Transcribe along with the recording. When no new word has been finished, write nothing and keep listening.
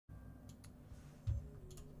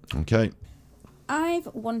Okay. I've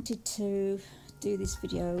wanted to do this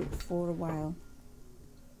video for a while,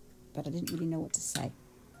 but I didn't really know what to say.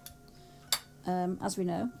 As we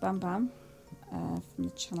know, Bam Bam, from the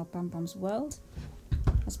channel Bam Bam's World,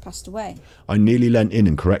 has passed away. I nearly leant in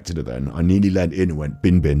and corrected her then. I nearly leant in and went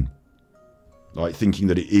bin bin. Like thinking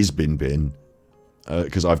that it is bin bin.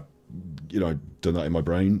 Because I've, done that in my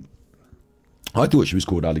brain. I thought she was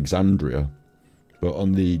called Alexandria. But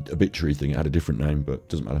on the obituary thing, it had a different name, but it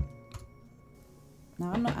doesn't matter.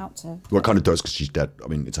 Now, I'm not out to... Well, it kind of does because she's dead. I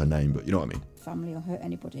mean, it's her name, but you know what I mean. ...family or hurt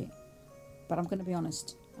anybody. But I'm going to be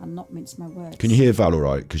honest and not mince my words. Can you hear Val all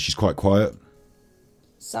right? Because she's quite quiet.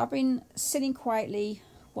 So I've been sitting quietly,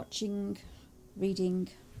 watching, reading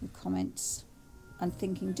the comments and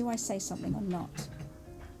thinking, do I say something or not?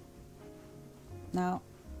 Now,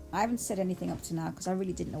 I haven't said anything up to now because I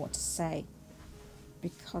really didn't know what to say.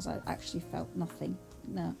 Because I actually felt nothing.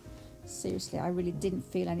 No, seriously, I really didn't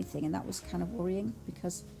feel anything, and that was kind of worrying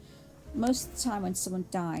because most of the time when someone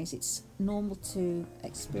dies, it's normal to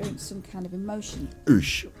experience some kind of emotion.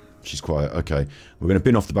 Oosh, she's quiet. Okay, we're going to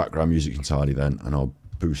bin off the background music entirely then, and I'll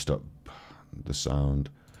boost up the sound.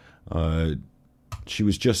 She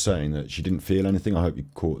was just saying that she didn't feel anything. I hope you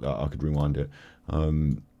caught that. I could rewind it.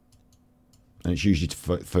 And it's usually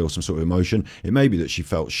to feel some sort of emotion. It may be that she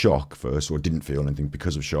felt shock first or didn't feel anything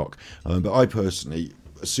because of shock. But I personally,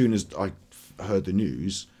 as soon as I heard the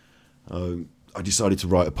news, I decided to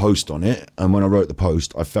write a post on it. And when I wrote the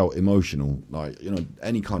post, I felt emotional. Like,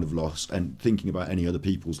 any kind of loss and thinking about any other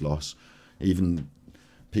people's loss, even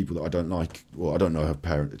people that I don't like. Well, I don't know her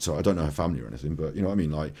parents, so I don't know her family or anything. But you know what I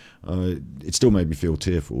mean? Like, it still made me feel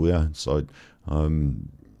tearful, yeah. So,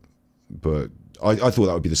 but I thought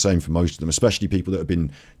that would be the same for most of them, especially people that have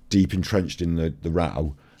been deep entrenched in the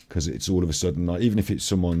row, because it's all of a sudden, like, even if it's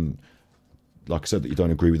someone, like I said, that you don't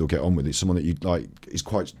agree with or get on with, it's someone that you like is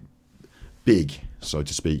quite big, so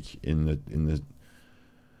to speak, in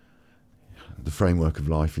the framework of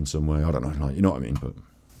life in some way. I don't know, like, you know what I mean?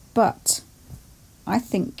 But I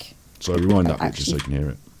think... So rewind that bit just so you can hear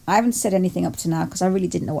it. I haven't said anything up to now because I really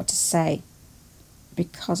didn't know what to say,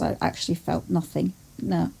 because I actually felt nothing.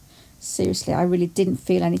 No. Seriously, I really didn't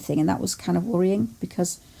feel anything, and that was kind of worrying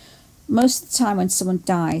because most of the time when someone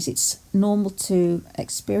dies, it's normal to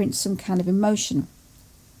experience some kind of emotion.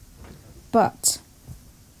 But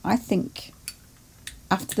I think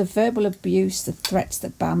after the verbal abuse, the threats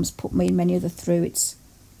that Bam's put me and many other through, it's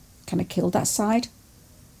kind of killed that side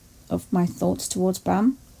of my thoughts towards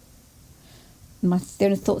Bam. The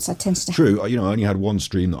only thoughts I tend to... True, I only had one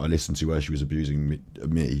stream that I listened to where she was abusing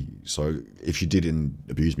me, so if she didn't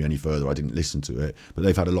abuse me any further, I didn't listen to it. But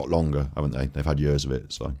they've had a lot longer, haven't they? They've had years of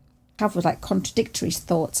it, so... Have was like contradictory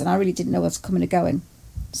thoughts, and I really didn't know what was coming and going.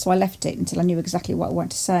 So I left it until I knew exactly what I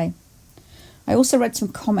wanted to say. I also read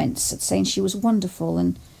some comments saying she was wonderful,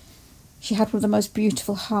 and she had one of the most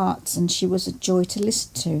beautiful hearts, and she was a joy to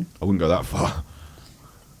listen to. I wouldn't go that far.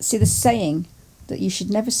 See, the saying that you should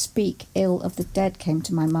never speak ill of the dead came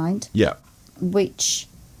to my mind. Yeah. Which,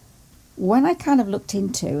 when I kind of looked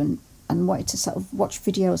into and wanted to sort of watch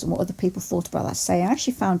videos and what other people thought about that saying, I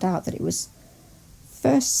actually found out that it was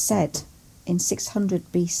first said in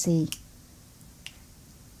 600 BC.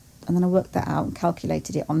 And then I worked that out and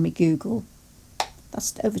calculated it on my Google.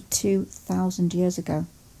 That's over 2,000 years ago.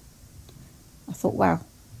 I thought, wow,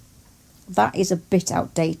 that is a bit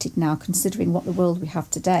outdated now, considering what the world we have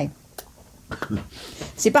today.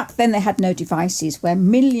 See, back then they had no devices where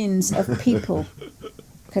millions of people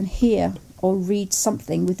can hear or read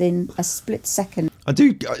something within a split second.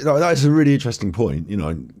 That's a really interesting point.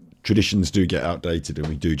 Traditions do get outdated and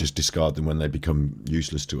we do just discard them when they become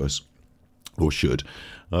useless to us, or should.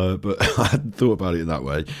 But I hadn't thought about it in that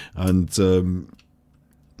way. And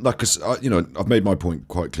I've made my point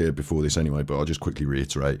quite clear before this anyway, but I'll just quickly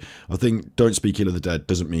reiterate. I think don't speak ill of the dead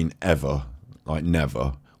doesn't mean ever, like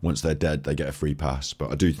never. Once they're dead, they get a free pass.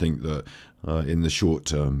 But I do think that in the short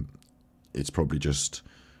term, it's probably just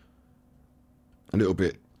a little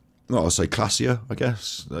bit, well, I'll say classier, I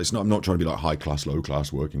guess. I'm not trying to be like high class, low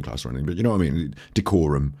class, working class or anything, but you know what I mean?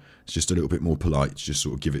 Decorum. It's just a little bit more polite. Just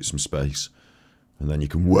sort of give it some space. And then you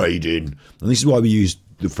can wade in. And this is why we use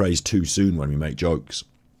the phrase too soon when we make jokes.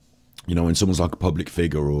 When someone's like a public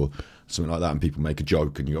figure or something like that and people make a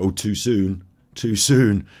joke and you go, oh, too soon. Too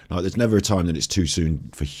soon. Like, there's never a time that it's too soon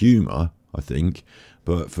for humour, I think,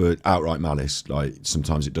 but for outright malice, like,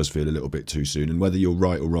 sometimes it does feel a little bit too soon. And whether you're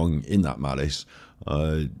right or wrong in that malice,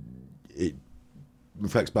 it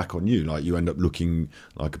reflects back on you. Like, you end up looking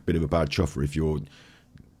like a bit of a bad chuffer if you're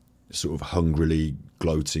sort of hungrily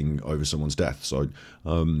gloating over someone's death. So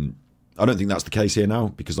I don't think that's the case here now,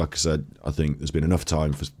 because like I said, I think there's been enough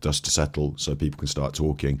time for dust to settle so people can start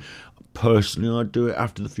talking. Personally, I'd do it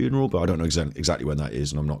after the funeral, but I don't know exactly when that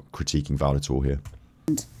is, and I'm not critiquing Val at all here.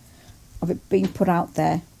 Of it being put out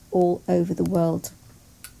there all over the world.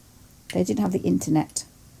 They didn't have the internet.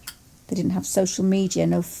 They didn't have social media,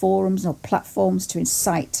 no forums, no platforms to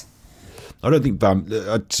incite. I don't think Bam...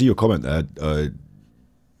 I see your comment there.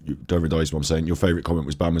 You don't realise what I'm saying. Your favourite comment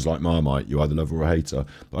was Bam was like Marmite. You either love her or hate her.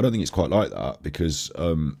 But I don't think it's quite like that, because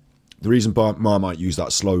the reason Marmite used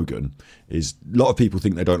that slogan is a lot of people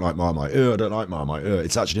think they don't like Marmite. I don't like Marmite.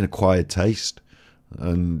 It's actually an acquired taste.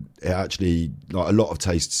 And it actually, like a lot of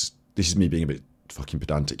tastes, this is me being a bit fucking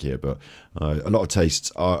pedantic here, but a lot of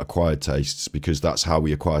tastes are acquired tastes because that's how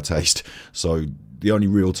we acquire taste. So the only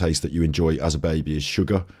real taste that you enjoy as a baby is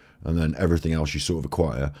sugar, and then everything else you sort of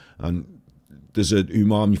acquire. And there's a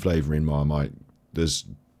umami flavour in Marmite, there's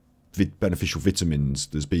beneficial vitamins,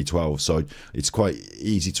 there's B12, so it's quite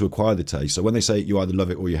easy to acquire the taste. So when they say you either love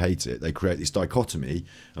it or you hate it, they create this dichotomy,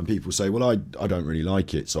 and people say, well, I don't really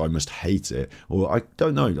like it, so I must hate it, or I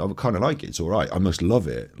don't know, I kind of like it, it's all right, I must love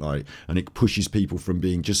it. Like, and it pushes people from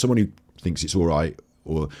being just someone who thinks it's all right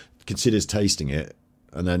or considers tasting it,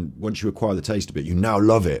 and then once you acquire the taste of it, you now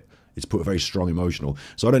love it. It's put a very strong emotional.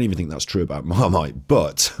 So I don't even think that's true about Marmite,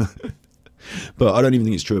 but but I don't even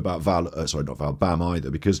think it's true about Bam either,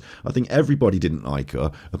 because I think everybody didn't like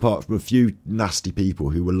her, apart from a few nasty people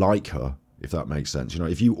who were like her, if that makes sense. You know,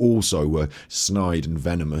 if you also were snide and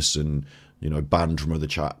venomous and, you know, banned from other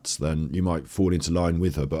chats, then you might fall into line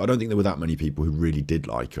with her. But I don't think there were that many people who really did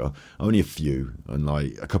like her. Only a few, and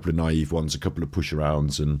like a couple of naive ones, a couple of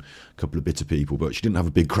push-arounds and a couple of bitter people, but she didn't have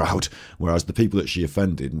a big crowd. Whereas the people that she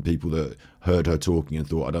offended and people that heard her talking and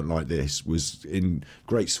thought, I don't like this, was in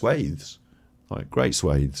great swathes. Like, great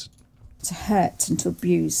swathes. To hurt and to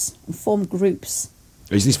abuse and form groups.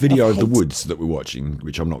 Is this video of the woods that we're watching,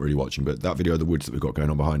 which I'm not really watching, but that video of the woods that we've got going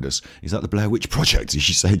on behind us, is that the Blair Witch Project? Is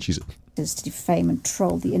she saying she's... To defame and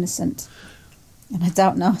troll the innocent. And I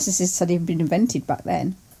doubt narcissists had even been invented back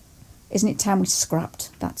then. Isn't it time we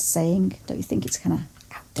scrapped that saying? Don't you think it's kind of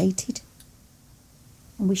outdated?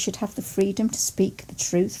 And we should have the freedom to speak the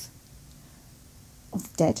truth of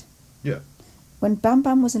the dead. Yeah. When Bam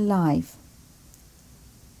Bam was alive,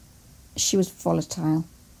 she was volatile,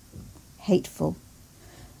 hateful.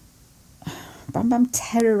 Bam Bam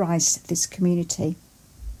terrorised this community,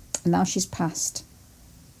 and now she's passed.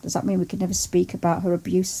 Does that mean we can never speak about her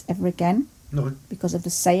abuse ever again? No. Because of the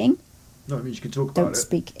saying? No, it means you can talk about it. Don't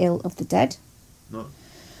speak ill of the dead. No.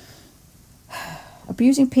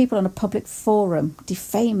 Abusing people on a public forum,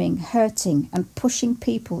 defaming, hurting, and pushing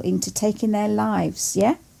people into taking their lives,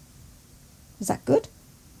 yeah? Is that good?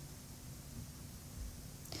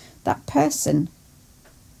 That person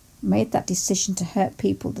made that decision to hurt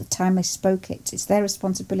people the time they spoke it. It's their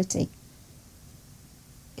responsibility.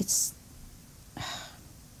 It's...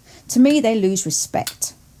 To me, they lose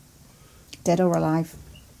respect, dead or alive.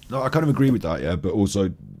 No, I kind of agree with that, yeah, but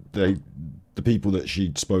also the people that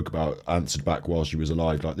she spoke about answered back while she was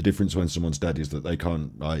alive. Like, the difference when someone's dead is that they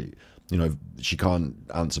can't, like, you know, she can't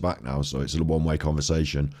answer back now, so it's a one-way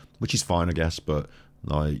conversation, which is fine, I guess, but,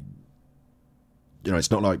 like, you know,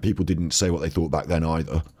 it's not like people didn't say what they thought back then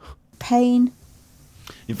either. Pain.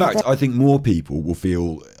 In fact, I think more people will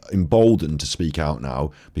feel emboldened to speak out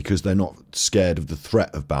now because they're not scared of the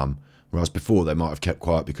threat of Bam, whereas before they might have kept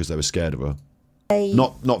quiet because they were scared of her.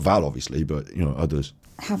 Not Val, obviously, but, you know, others.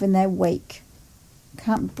 Having their wake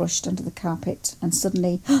can't be brushed under the carpet and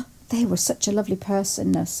suddenly, oh, they were such a lovely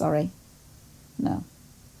person. No, sorry. No.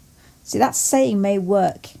 See, that saying may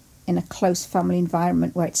work in a close family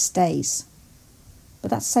environment where it stays, but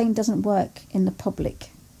that saying doesn't work in the public.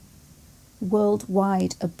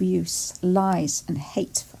 Worldwide abuse, lies and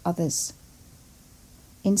hate for others.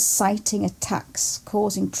 Inciting attacks,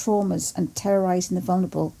 causing traumas and terrorising the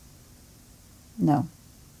vulnerable. No.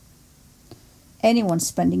 Anyone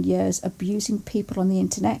spending years abusing people on the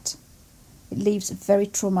internet, it leaves a very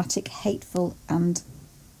traumatic, hateful and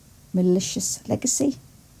malicious legacy,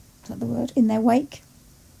 is that the word, in their wake.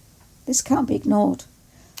 This can't be ignored.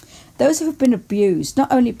 Those who have been abused,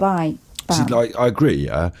 not only by Bam. See, like, I agree,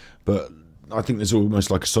 yeah, but I think there's almost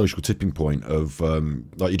like a social tipping point of,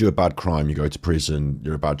 like, you do a bad crime, you go to prison,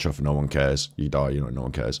 you're a bad chuffer, no one cares, you die, you know, no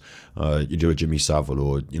one cares. You do a Jimmy Savile,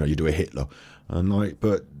 or, you know, you do a Hitler, and like,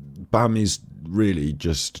 but Bam is really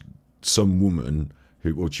just some woman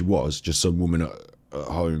who, well, she was just some woman at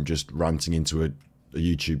home just ranting into a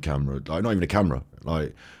YouTube camera, like, not even a camera,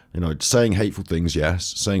 like, you know, saying hateful things, yes,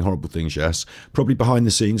 saying horrible things, yes, probably behind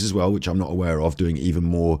the scenes as well, which I'm not aware of, doing even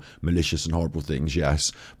more malicious and horrible things,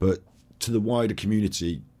 yes, but to the wider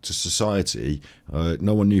community, to society,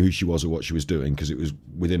 no one knew who she was or what she was doing, because it was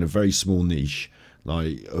within a very small niche,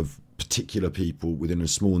 like, of particular people within a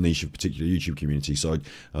small niche of particular YouTube community. So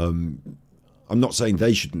I'm not saying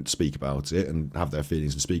they shouldn't speak about it and have their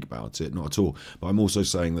feelings and speak about it, not at all. But I'm also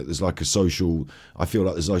saying that there's like a social, I feel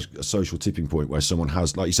like there's like a social tipping point where someone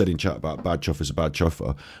has, like you said in chat about bad chuffer's a bad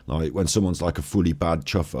chuffer, like when someone's like a fully bad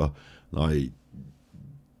chuffer, like,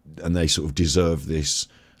 and they sort of deserve this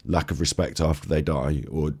lack of respect after they die,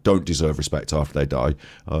 or don't deserve respect after they die,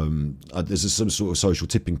 there's some sort of social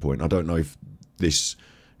tipping point. I don't know if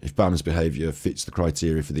Bam's behaviour fits the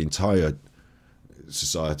criteria for the entire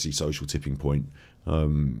society social tipping point. I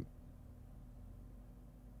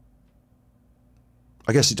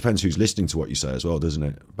guess it depends who's listening to what you say as well, doesn't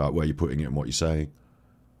it? About where you're putting it and what you're saying.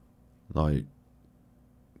 Like,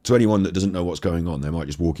 to anyone that doesn't know what's going on, they might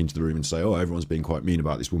just walk into the room and say, oh, everyone's being quite mean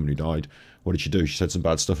about this woman who died. What did she do? She said some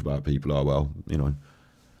bad stuff about people. Oh, well, you know,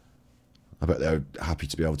 I bet they're happy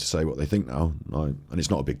to be able to say what they think now. Like, and it's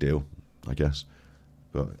not a big deal, I guess.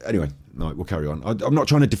 But anyway, no, we'll carry on. I'm not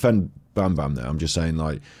trying to defend Bam Bam there. I'm just saying,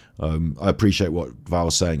 like, I appreciate what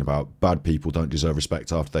Val's saying about bad people don't deserve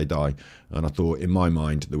respect after they die. And I thought, in my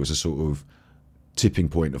mind, there was a sort of tipping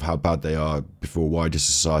point of how bad they are before wider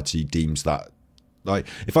society deems that. Like,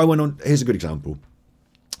 if I went on, here's a good example.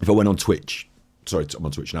 If I went on Twitch, sorry, I'm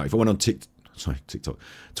on Twitch now. If I went on TikTok,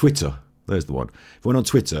 Twitter, there's the one. If I went on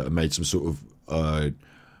Twitter and made some sort of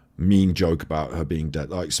mean joke about her being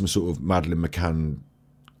dead, like some sort of Madeleine McCann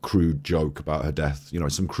crude joke about her death, you know,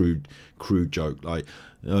 some crude joke, like,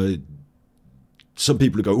 some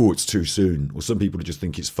people go, oh, it's too soon, or some people just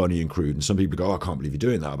think it's funny and crude, and some people go, oh, I can't believe you're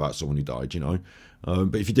doing that about someone who died, you know.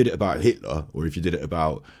 But if you did it about Hitler, or if you did it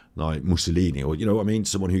about like Mussolini, or, you know what I mean,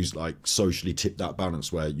 someone who's like socially tipped that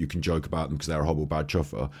balance where you can joke about them because they're a horrible bad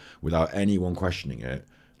chuffer without anyone questioning it.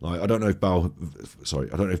 Like, I don't know if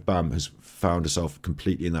Bam has found herself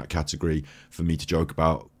completely in that category for me to joke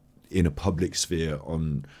about in a public sphere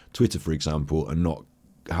on Twitter, for example, and not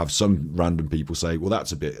have some random people say, well,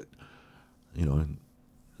 that's a bit, you know.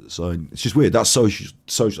 So it's just weird. That's social.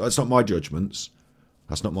 That's not my judgments.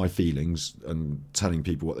 That's not my feelings and telling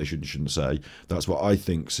people what they should and shouldn't say. That's what I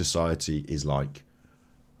think society is like.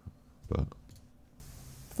 But,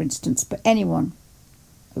 for instance, but anyone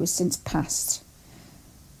who has since passed,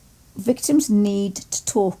 victims need to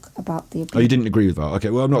talk about the abuse. Oh, you didn't agree with that? Okay,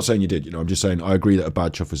 well, I'm not saying you did. You know, I'm just saying I agree that a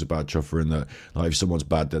bad chuffer is a bad chuffer, and that, like, if someone's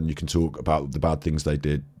bad, then you can talk about the bad things they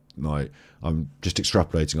did. Like, I'm just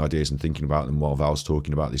extrapolating ideas and thinking about them while Val's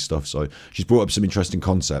talking about this stuff. So she's brought up some interesting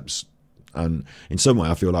concepts. And in some way,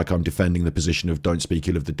 I feel like I'm defending the position of don't speak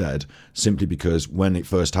ill of the dead, simply because when it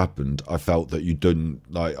first happened, I felt that you didn't,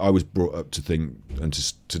 like, I was brought up to think and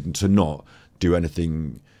to not do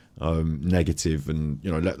anything negative, and, you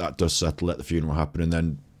know, let that dust settle, let the funeral happen, and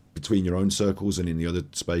then between your own circles and in the other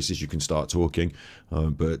spaces you can start talking,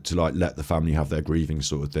 but to, like, let the family have their grieving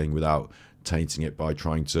sort of thing without tainting it by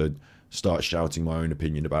trying to start shouting my own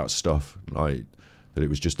opinion about stuff, like that. It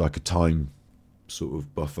was just like a time sort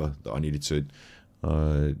of buffer that I needed to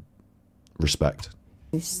respect.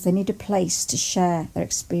 They need a place to share their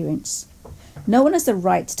experience. No one has the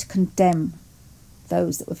right to condemn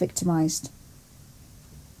those that were victimised.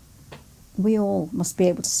 We all must be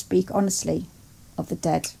able to speak honestly of the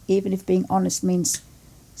dead, even if being honest means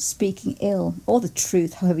speaking ill, or the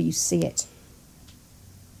truth, however you see it.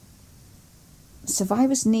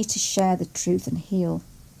 Survivors need to share the truth and heal.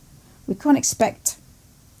 We can't expect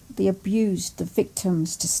the abused, the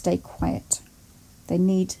victims, to stay quiet. They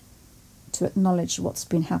need to acknowledge what's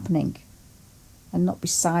been happening and not be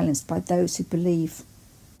silenced by those who believe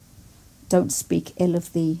 "don't speak ill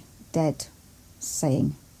of the dead"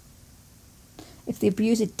 saying. If the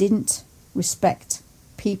abuser didn't respect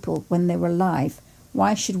people when they were alive,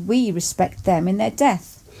 why should we respect them in their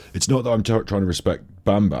death? It's not that I'm trying to respect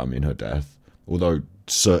Bam Bam in her death, although a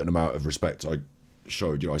certain amount of respect I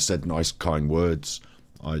showed. You know, I said nice, kind words.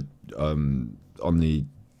 I on the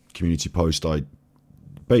community post, I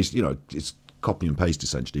based, you know, it's copy and paste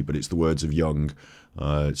essentially, but it's the words of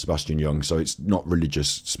Sebastian Young, so it's not religious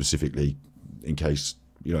specifically, in case,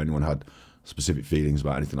 you know, anyone had specific feelings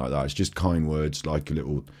about anything like that. It's just kind words, like a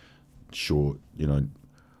little short, you know,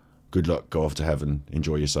 good luck, go off to heaven,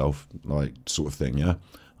 enjoy yourself, like, sort of thing, yeah.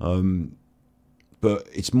 But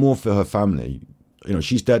it's more for her family. You know,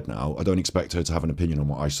 she's dead now. I don't expect her to have an opinion on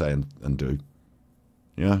what I say and do.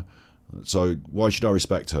 Yeah, so why should I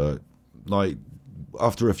respect her? Like,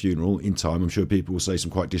 after a funeral, in time, I'm sure people will say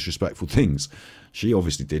some quite disrespectful things. She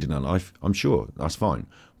obviously did in her life, I'm sure, that's fine.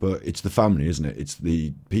 But it's the family, isn't it? It's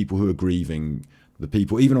the people who are grieving, the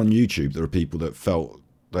people, even on YouTube, there are people that felt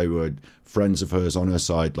they were friends of hers on her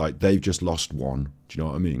side. Like, they've just lost one. Do you know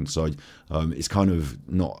what I mean? So it's kind of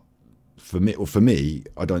not for me. Or for me,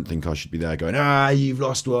 I don't think I should be there going, you've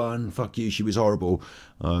lost one. Fuck you. She was horrible.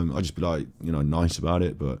 I'd just be like, nice about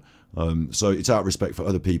it. But so it's out of respect for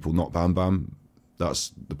other people, not Bam Bam.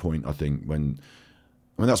 That's the point, I think.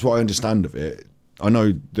 That's what I understand of it. I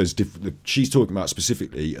know there's she's talking about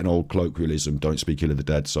specifically an old colloquialism, don't speak ill of the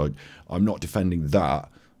dead, so I'm not defending that,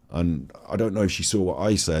 and I don't know if she saw what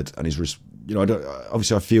I said and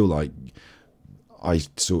obviously I feel like I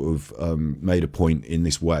sort of made a point in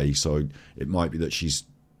this way, so it might be that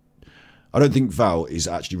I don't think Val is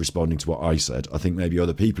actually responding to what I said. I think maybe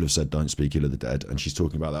other people have said don't speak ill of the dead, and she's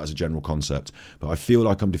talking about that as a general concept, but I feel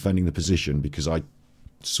like I'm defending the position because I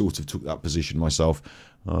sort of took that position myself,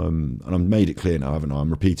 and I've made it clear now, haven't I?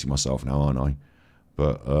 I'm repeating myself now, aren't I?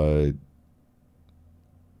 But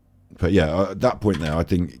yeah, at that point there, I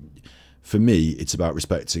think for me it's about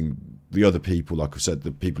respecting the other people, like I said,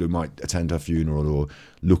 the people who might attend her funeral or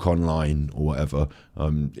look online or whatever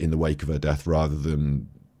in the wake of her death, rather than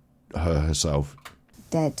her herself.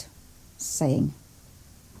 Dead saying,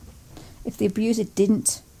 if the abuser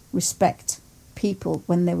didn't respect people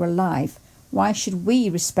when they were alive, why should we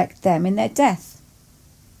respect them in their death?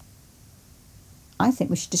 I think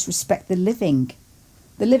we should just respect the living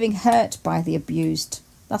hurt by the abused.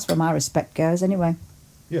 That's where my respect goes anyway.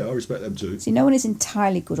 Yeah, I respect them too. See, no one is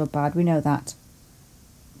entirely good or bad, we know that.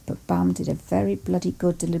 But Bam did a very bloody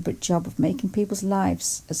good, deliberate job of making people's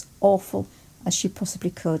lives as awful as she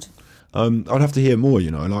possibly could. I'd have to hear more,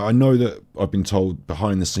 Like, I know that I've been told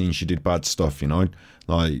behind the scenes she did bad stuff,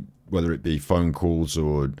 like whether it be phone calls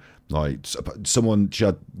or like someone, she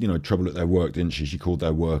had, trouble at their work, didn't she? She called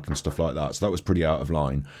their work and stuff like that. So that was pretty out of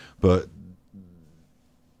line. But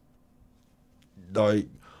like,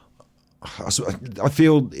 I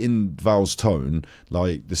feel in Val's tone,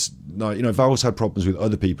 like this, Val's had problems with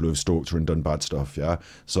other people who have stalked her and done bad stuff, yeah?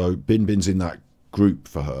 So Bin's in that group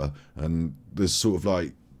for her, and there's sort of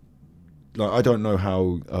like I don't know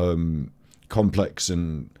how complex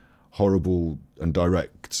and horrible and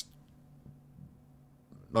direct,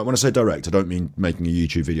 like when I say direct, I don't mean making a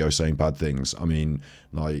YouTube video saying bad things. I mean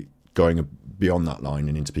like going beyond that line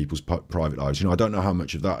and into people's private lives. I don't know how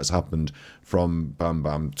much of that has happened from Bam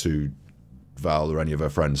Bam to Val or any of her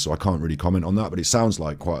friends, so I can't really comment on that, but it sounds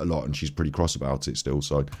like quite a lot, and she's pretty cross about it still.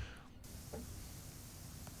 So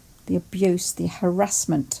the abuse, the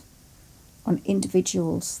harassment on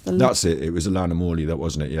individuals. That's it. It was Alana Morley, that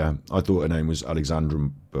wasn't it? Yeah, I thought her name was Alexandra,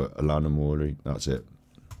 but Alana Morley. That's it.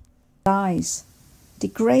 Lies,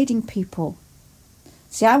 degrading people.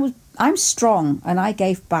 See, I'm strong, and I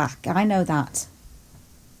gave back. I know that.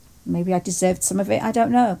 Maybe I deserved some of it. I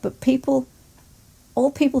don't know, but all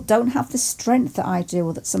people don't have the strength that I do,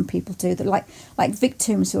 or that some people do. That like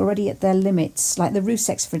victims who are already at their limits, like the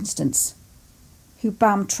Ruseks, for instance, who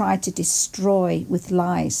Bam tried to destroy with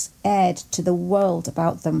lies aired to the world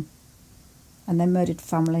about them, and their murdered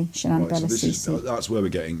family, Shanann Bella Cece. That's where we're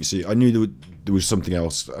getting. You see, I knew there was something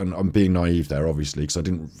else, and I'm being naive there, obviously, because I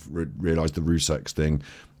didn't realise the Ruseks thing.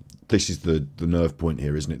 This is the nerve point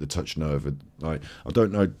here, isn't it? The touch nerve. I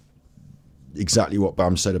don't know exactly what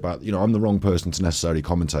Bam said about, I'm the wrong person to necessarily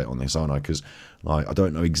commentate on this, aren't I? Because I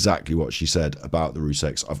don't know exactly what she said about the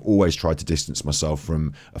Ruseks. I've always tried to distance myself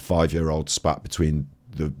from a 5-year-old spat between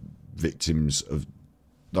the victims of,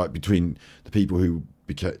 between the people who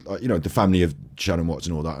became, the family of Shannon Watts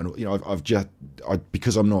and all that. And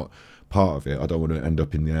because I'm not part of it, I don't want to end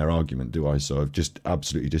up in their argument, do I? So I've just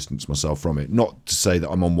absolutely distanced myself from it. Not to say that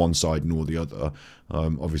I'm on one side nor the other.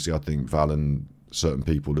 Obviously, I think Val and certain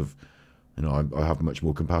people have, I have much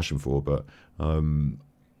more compassion for, but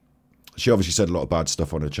she obviously said a lot of bad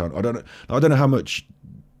stuff on her channel. I don't know how much,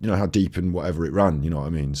 how deep and whatever it ran, you know what I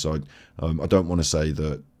mean? So I don't want to say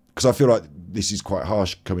that, because I feel like this is quite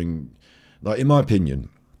harsh coming, in my opinion,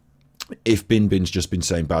 if Bin's just been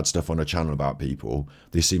saying bad stuff on her channel about people,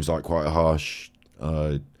 this seems like quite a harsh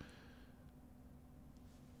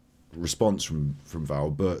response from Val.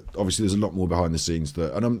 But obviously there's a lot more behind the scenes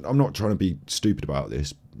that, and I'm not trying to be stupid about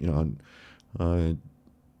this,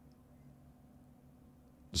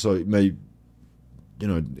 so it may,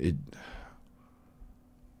 it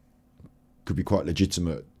could be quite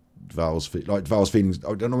legitimate. Val's feelings,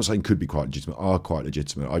 I'm not saying could be quite legitimate, are quite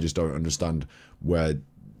legitimate. I just don't understand where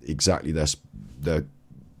exactly they're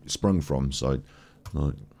sprung from. So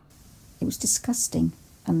it was disgusting,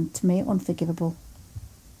 and to me unforgivable.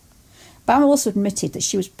 Bam also admitted that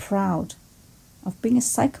she was proud of being a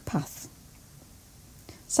psychopath.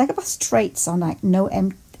 Psychopath's traits are like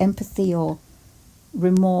empathy or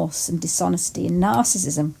remorse and dishonesty and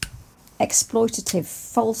narcissism. exploitative,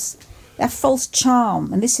 false. They have false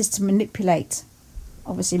charm, and this is to manipulate.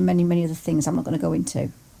 Obviously, many, many other things I'm not going to go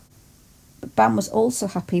into. But Bam was also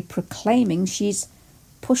happy proclaiming she's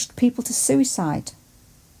pushed people to suicide.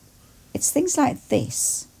 It's things like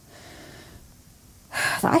this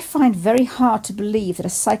that I find very hard to believe that a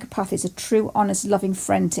psychopath is a true, honest, loving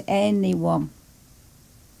friend to anyone.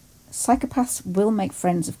 Psychopaths will make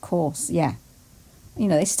friends, of course, yeah. You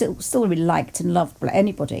know, they still will be liked and loved by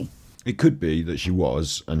anybody. It could be that she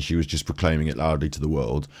was, and she was just proclaiming it loudly to the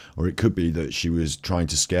world, or it could be that she was trying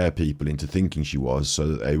to scare people into thinking she was, so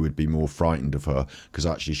that they would be more frightened of her, because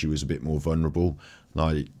actually she was a bit more vulnerable.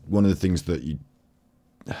 Like, one of the things that you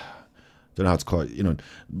don't know how to quite, you know,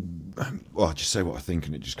 well, I just say what I think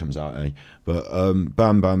and it just comes out, eh? But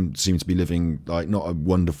Bam Bam seemed to be living, like, not a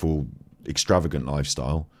wonderful, extravagant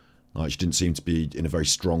lifestyle. Like, she didn't seem to be in a very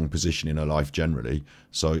strong position in her life generally.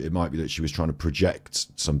 So it might be that she was trying to project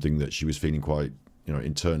something that she was feeling quite, you know,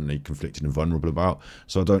 internally conflicted and vulnerable about.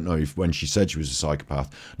 So I don't know if when she said she was a psychopath,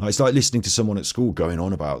 like, it's like listening to someone at school going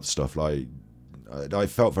on about stuff. Like, it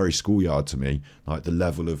felt very schoolyard to me, like the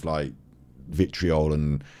level of like vitriol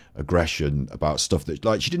and aggression about stuff that,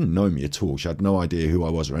 like, she didn't know me at all. She had no idea who I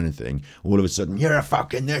was or anything. All of a sudden, you're a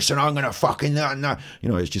fucking this and I'm gonna fucking that and that. You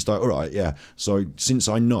know, it's just like, all right, yeah. So since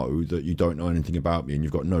I know that you don't know anything about me and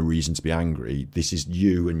you've got no reason to be angry, this is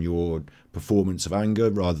you and your performance of anger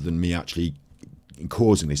rather than me actually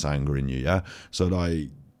causing this anger in you, yeah? So, like,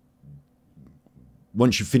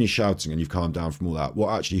 once you've finished shouting and you've calmed down from all that,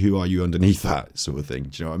 who are you underneath that sort of thing? Do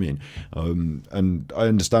you know what I mean? And I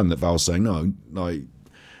understand that Val's saying, no, like,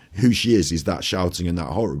 who she is that shouting and that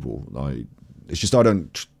horrible. Like, it's just I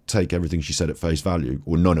don't take everything she said at face value,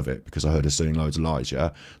 or none of it, because I heard her saying loads of lies,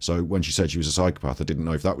 yeah? So when she said she was a psychopath, I didn't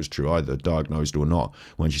know if that was true either, diagnosed or not.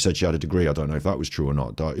 When she said she had a degree, I don't know if that was true or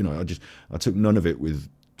not. You know, I took none of it with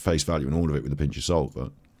face value and all of it with a pinch of salt.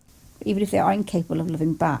 But even if they are incapable of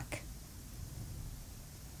loving back,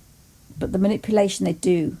 but the manipulation they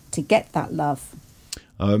do to get that love.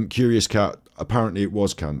 Curious Cat, apparently it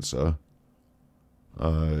was cancer.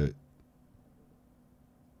 I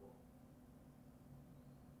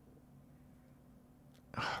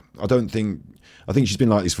think she's been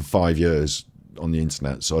like this for 5 years on the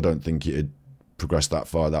internet, so I don't think it had progressed that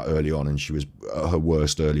far that early on, and she was at her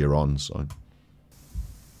worst earlier on. So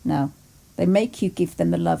no, they make you give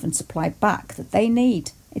them the love and supply back that they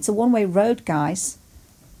need. It's a one-way road, guys.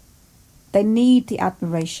 They need the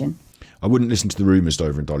admiration. I wouldn't listen to the rumours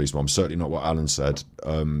over in Dolly's mom. Certainly not what Alan said.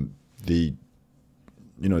 The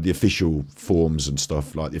official forms and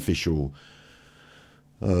stuff, like the official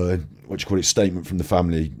statement from the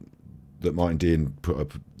family that Martin Dean put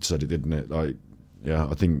up said it, didn't it? Like, yeah,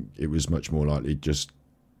 I think it was much more likely just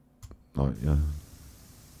like, yeah.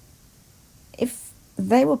 If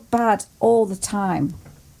they were bad all the time,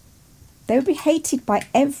 they would be hated by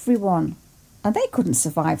everyone. And they couldn't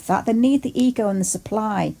survive that. They need the ego and the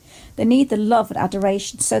supply. They need the love and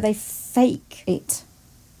adoration, so they fake it.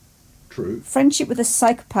 True. Friendship with a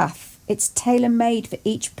psychopath, it's tailor-made for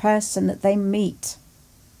each person that they meet.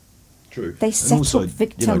 True. They set up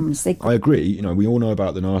victims. You know, I agree. You know, we all know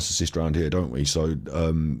about the narcissist around here, don't we? So,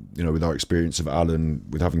 you know, with our experience of Alan,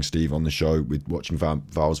 with having Steve on the show, with watching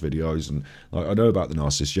Val's videos, and I know about the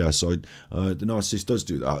narcissist, yeah. So the narcissist does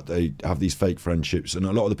do that. They have these fake friendships, and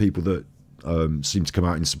a lot of the people that seem to come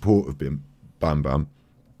out in support of Bam Bam,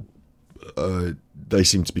 they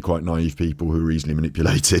seem to be quite naive people who are easily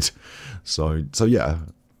manipulated. So yeah.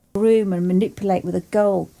 Room and manipulate with a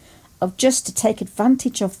goal of just to take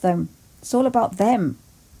advantage of them. It's all about them.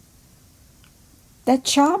 They're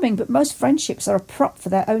charming, but most friendships are a prop for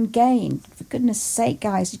their own gain. For goodness sake,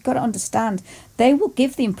 guys, you've got to understand, they will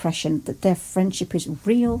give the impression that their friendship is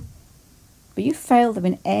real, but you fail them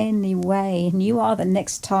in any way, and you are the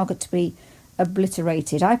next target to be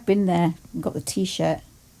obliterated. I've been there, got the t-shirt.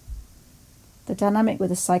 The dynamic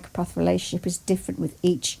with a psychopath relationship is different with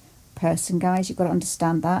each person, guys. You've got to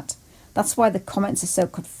understand that. That's why the comments are so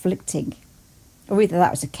conflicting. Or either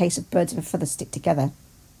that was a case of birds of a feather stick together.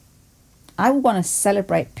 I want to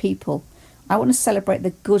celebrate people. I want to celebrate the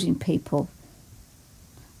good in people.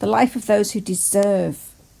 The life of those who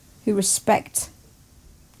deserve, who respect,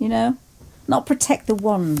 you know? Not protect the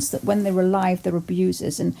ones that when they're alive they're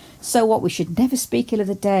abusers. And so what, we should never speak ill of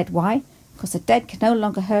the dead. Why? Because the dead can no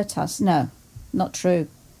longer hurt us. No, not true.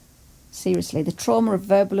 Seriously, the trauma of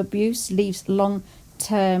verbal abuse leaves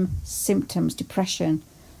long-term symptoms, depression,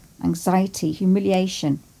 anxiety,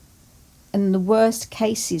 humiliation, and the worst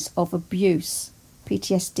cases of abuse,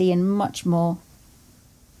 PTSD and much more.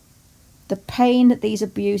 The pain that these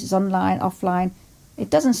abuses online, offline,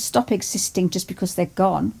 it doesn't stop existing just because they're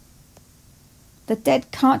gone. The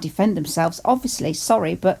dead can't defend themselves, obviously,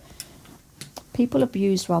 sorry, but people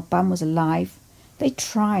abused while Bam was alive, they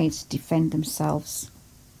tried to defend themselves,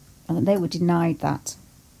 and they were denied that.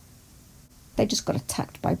 They just got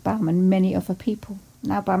attacked by Bam and many other people.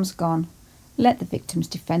 Now Bam's gone. Let the victims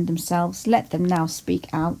defend themselves. Let them now speak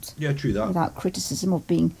out. Yeah, true that. Without criticism of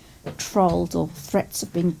being trolled or threats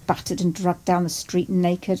of being battered and dragged down the street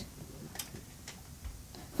naked.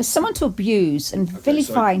 For someone to abuse and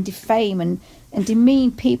vilify and defame and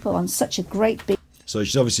demean people on such a great big... So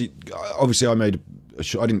she's obviously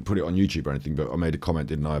I didn't put it on YouTube or anything, but I made a comment,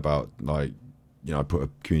 didn't I, about, like, you know, I put a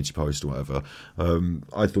community post or whatever.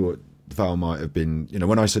 I thought Val might have been, you know,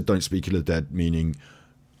 when I said don't speak ill of the dead, meaning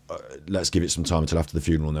let's give it some time until after the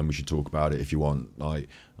funeral and then we should talk about it if you want. Like,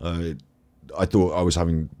 I thought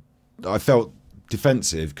I felt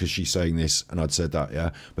defensive because she's saying this and I'd said that,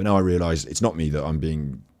 yeah. But now I realise it's not me that I'm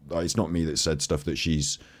being, it's not me that said stuff that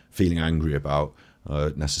she's feeling angry about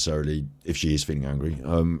necessarily, if she is feeling angry.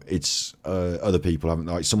 It's other people haven't,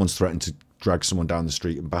 like, someone's threatened to drag someone down the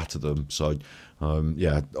street and batter them. So,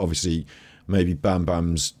 yeah, obviously maybe Bam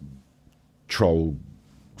Bam's troll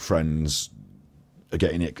friends are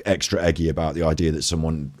getting extra eggy about the idea that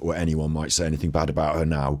someone or anyone might say anything bad about her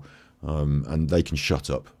now, and they can shut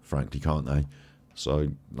up, frankly, can't they? So,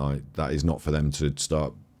 like, that is not for them to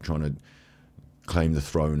start trying to claim the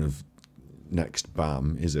throne of next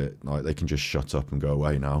Bam, is it? Like, they can just shut up and go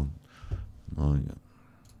away now. Like,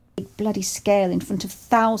 bloody scale in front of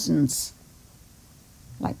thousands,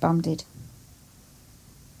 like Bam did.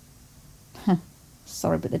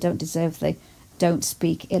 Sorry, but they don't deserve the "don't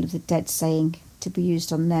speak ill of the dead" saying to be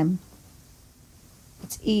used on them.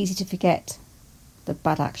 It's easy to forget the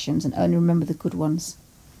bad actions and only remember the good ones.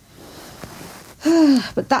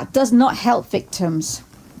 But that does not help victims.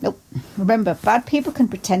 Nope. Remember, bad people can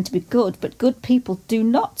pretend to be good, but good people do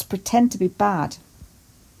not pretend to be bad.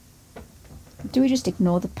 Do we just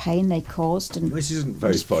ignore the pain they caused and this isn't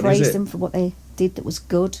very just fun, praise is it? them for what they did that was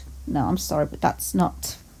good? No, I'm sorry, but that's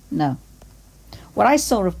not... No. What I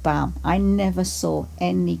saw of Bam, I never saw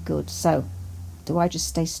any good. So, do I just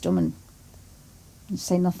stay stum and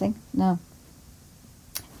say nothing? No.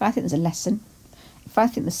 If I think there's a lesson, if I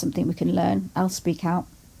think there's something we can learn, I'll speak out.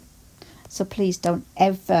 So please don't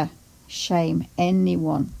ever shame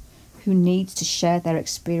anyone who needs to share their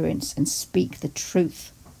experience and speak the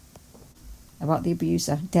truth about the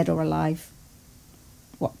abuser, dead or alive.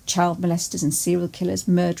 What, child molesters and serial killers,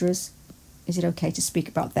 murderers? Is it okay to speak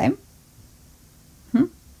about them?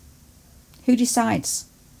 Who decides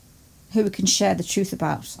who we can share the truth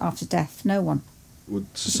about after death? No one. Well,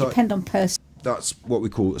 It depends on person. That's what we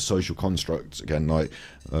call a social construct. Again, like,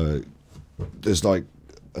 there's like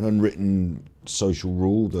an unwritten social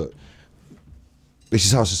rule that this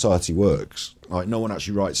is how society works. Like, no one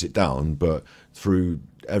actually writes it down, but through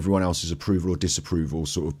everyone else's approval or disapproval,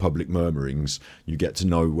 sort of public murmurings, you get to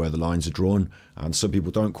know where the lines are drawn. And some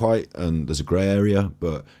people don't quite, and there's a grey area.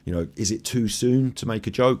 But, you know, is it too soon to make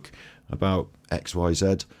a joke about X, Y,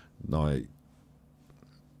 Z? Like,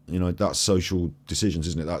 you know, that's social decisions,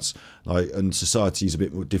 isn't it? That's like, and society is a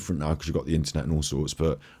bit more different now because you've got the internet and all sorts.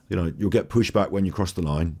 But, you know, you'll get pushback when you cross the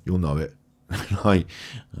line. You'll know it. Like,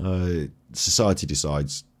 society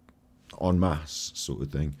decides en masse, sort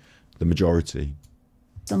of thing. The majority.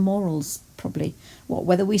 The morals, probably. What,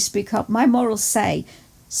 whether we speak up? My morals say,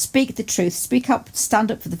 speak the truth, speak up,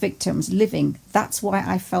 stand up for the victims living. That's why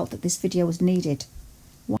I felt that this video was needed.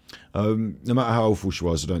 No matter how awful she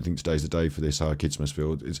was, I don't think today's the day for this. How our kids must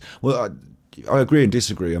feel. It's, well, I agree and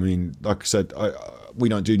disagree. I mean, like I said, we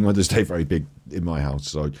don't do Mother's Day very big in my house,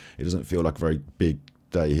 so it doesn't feel like a very big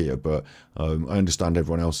day here. But I understand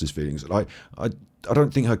everyone else's feelings. Like, I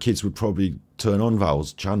don't think her kids would probably turn on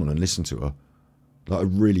Val's channel and listen to her. Like, I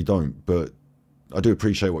really don't. But I do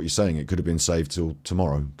appreciate what you're saying. It could have been saved till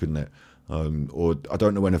tomorrow, couldn't it? Or I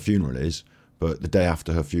don't know when her funeral is, but the day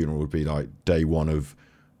after her funeral would be like day one of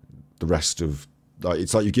the rest of, like,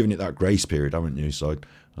 it's like you're giving it that grace period, haven't you? So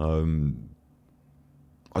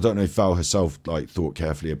I don't know if Val herself, like, thought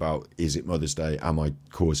carefully about, is it Mother's Day? Am I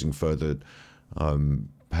causing further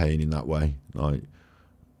pain in that way? Like,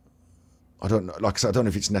 I don't know. Like I said, I don't know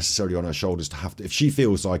if it's necessarily on her shoulders to have to. If she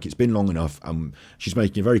feels like it's been long enough, and she's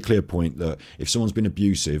making a very clear point that if someone's been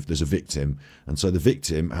abusive, there's a victim, and so the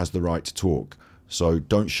victim has the right to talk. So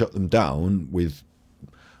don't shut them down with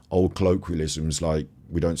old colloquialisms like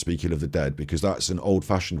 "we don't speak ill of the dead," because that's an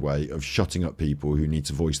old-fashioned way of shutting up people who need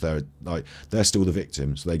to voice their, like, they're still the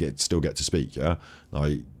victims, so they still get to speak. Yeah,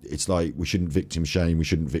 like, it's like we shouldn't victim shame, we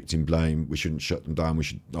shouldn't victim blame, we shouldn't shut them down, we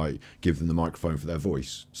should, like, give them the microphone for their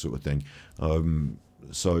voice, sort of thing.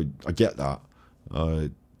 So I get that.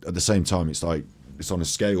 At the same time, it's like it's on a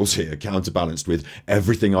scales here, counterbalanced with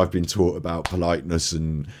everything I've been taught about politeness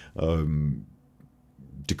and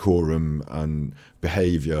decorum and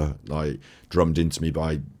behaviour, like drummed into me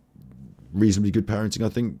by reasonably good parenting, I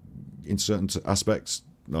think, in certain aspects,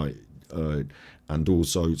 like and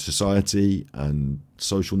also society and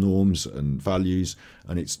social norms and values,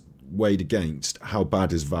 and it's weighed against how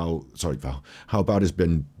bad has how bad has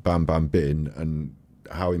been Bam Bam been, and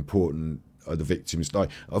how important are the victims. Like,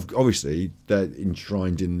 obviously they're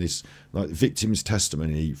enshrined in this, like, victims'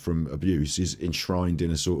 testimony from abuse is enshrined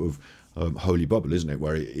in a sort of holy bubble, isn't it,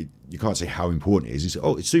 where you can't say how important it is.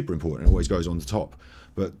 It's super important, it always goes on the top,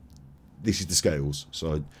 but this is the scales,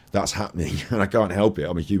 so that's happening, and I can't help it.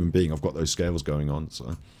 I'm a human being, I've got those scales going on.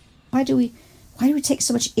 So why do we take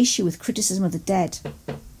so much issue with criticism of the dead,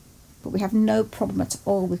 but we have no problem at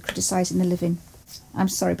all with criticising the living? I'm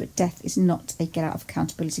sorry, but death is not a get out of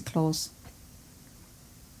accountability clause.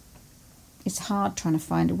 It's hard trying to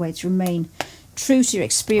find a way to remain true to your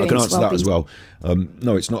experience. I can answer that as well.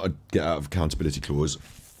 No, it's not a get out of accountability clause.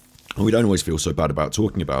 And we don't always feel so bad about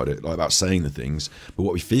talking about it, like about saying the things, but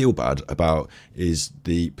what we feel bad about is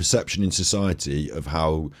the perception in society of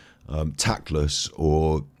how tactless,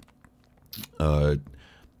 or I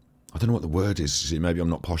don't know what the word is. Maybe I'm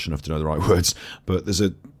not posh enough to know the right words, but there's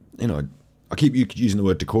a, I keep using the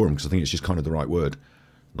word decorum because I think it's just kind of the right word.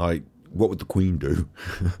 Like, what would the Queen do?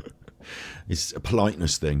 It's a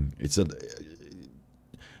politeness thing. It's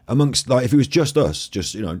amongst, like, if it was just us,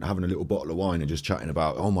 just, having a little bottle of wine and just chatting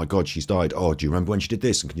about, oh my God, she's died. Oh, do you remember when she did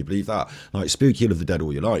this? And can you believe that? Like, speak ill of the dead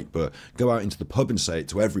all you like, but go out into the pub and say it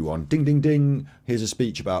to everyone. Ding, ding, ding. Here's a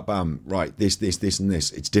speech about Bam. Right, this, and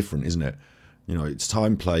this. It's different, isn't it? It's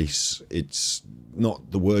time, place. It's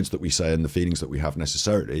not the words that we say and the feelings that we have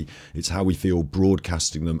necessarily. It's how we feel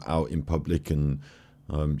broadcasting them out in public and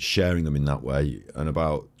sharing them in that way, and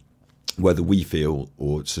about whether we feel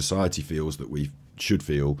or society feels that we should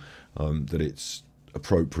feel that it's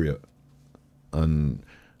appropriate and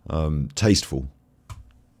tasteful.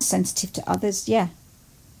 Sensitive to others, yeah.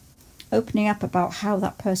 Opening up about how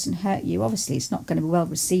that person hurt you, obviously it's not going to be well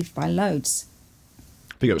received by loads.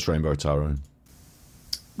 Big up Rainbow Taro.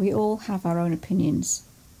 We all have our own opinions.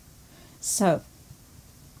 So,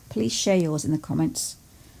 please share yours in the comments.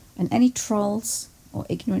 And any trolls or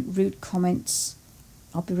ignorant, rude comments,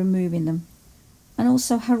 I'll be removing them. And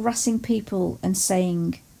also harassing people and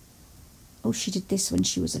saying, oh, she did this when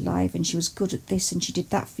she was alive and she was good at this and she did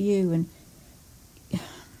that for you. And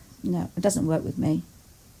no, it doesn't work with me.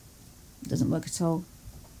 It doesn't work at all.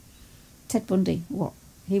 Ted Bundy, what?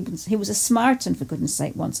 He was a Samaritan, for goodness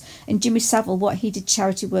sake, once. And Jimmy Savile, what? He did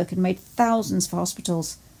charity work and made thousands for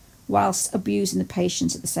hospitals whilst abusing the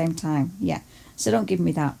patients at the same time. Yeah, so don't give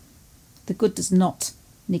me that. The good does not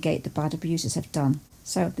negate the bad abusers have done.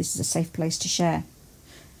 So this is a safe place to share.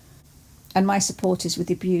 And my support is with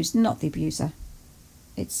the abused, not the abuser.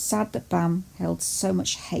 It's sad that Bam held so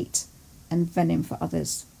much hate and venom for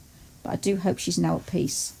others, but I do hope she's now at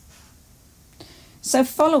peace. So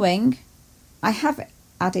following, I have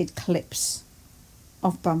added clips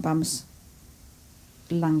of Bam Bam's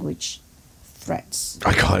language, threats.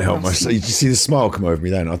 I can't help myself. Did you see the smile come over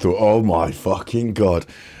me then? I thought, oh my fucking God.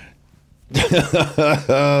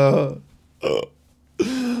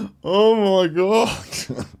 Oh my God.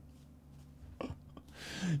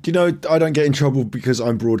 Do you know, I don't get in trouble because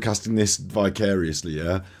I'm broadcasting this vicariously,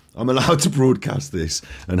 yeah? I'm allowed to broadcast this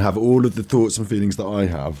and have all of the thoughts and feelings that I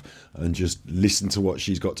have and just listen to what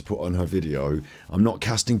she's got to put on her video. I'm not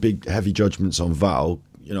casting big, heavy judgments on Val.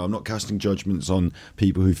 I'm not casting judgments on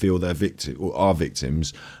people who feel they're victim or are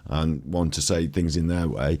victims and want to say things in their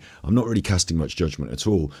way. I'm not really casting much judgment at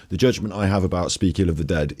all. The judgment I have about Speak Ill of the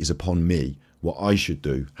Dead is upon me, what I should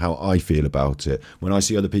do, how I feel about it. When I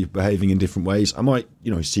see other people behaving in different ways, I might,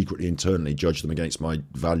 secretly, internally judge them against my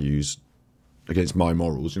values, against my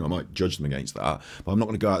morals. I might judge them against that, but I'm not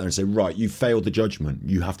going to go out there and say, right, you failed the judgment,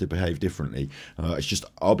 you have to behave differently. It's just,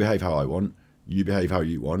 I'll behave how I want, you behave how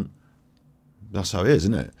you want. That's how it is,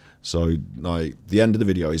 isn't it? So, like, the end of the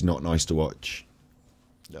video is not nice to watch.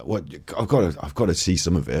 What I've got to see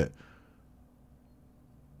some of it.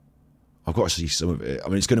 I've got to see some of it. I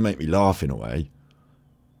mean, it's going to make me laugh in a way.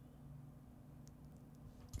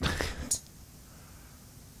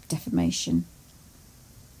 Defamation.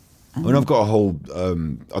 I mean, I've got a whole,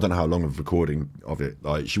 I don't know how long of recording of it.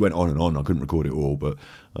 Like, she went on and on. I couldn't record it all, but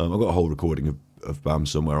I've got a whole recording of Bam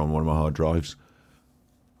somewhere on one of my hard drives.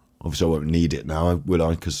 Obviously, I won't need it now, will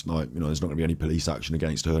I? Because, like, there's not going to be any police action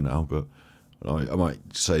against her now, but I might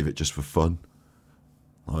save it just for fun.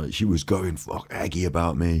 Like, she was going eggy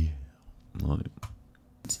about me. Like,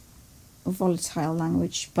 volatile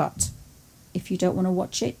language, but If you don't want to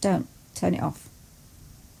watch it, don't. Turn it off.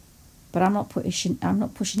 But I'm not pushing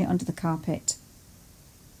it under the carpet.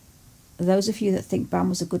 Those of you that think Bam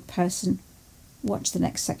was a good person, watch the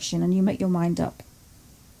next section and you make your mind up.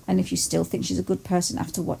 And if you still think she's a good person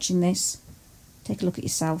after watching this, take a look at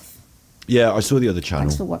yourself. Yeah, I saw the other channel.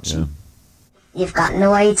 Thanks for watching. Yeah. You've got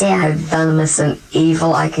no idea how venomous and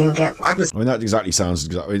evil I can get. I mean, that exactly sounds...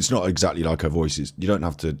 It's not exactly like her voice. You don't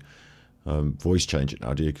have to voice change it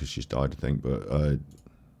now, do you? Because she's died, I think. But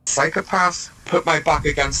psychopath, put my back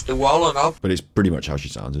against the wall and I'll... But it's pretty much how she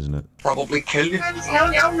sounds, isn't it? Probably kill you.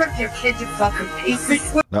 I'll rip your kid to fucking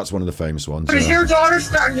pieces. That's one of the famous ones. But is your daughter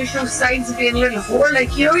starting to show signs of being a little whore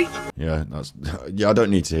like you? Yeah, that's... Yeah, I don't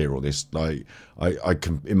need to hear all this. Like, I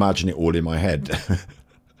can imagine it all in my head.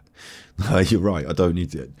 You're right, I don't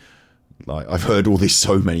need to... Like, I've heard all this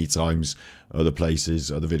so many times, other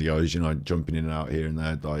places, other videos, you know, jumping in and out here and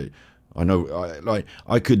there. Like, I know,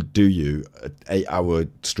 I could do you an 8-hour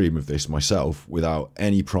stream of this myself without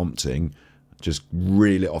any prompting, just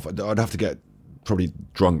reel it off. I'd have to get probably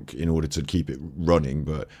drunk in order to keep it running,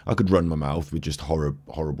 but I could run my mouth with just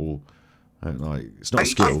horrible, like, it's not a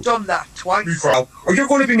skill. I've done that twice. Or you're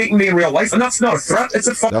going to be meeting me in real life, and that's not a threat, it's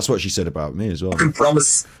a That's what she said about me as well. fucking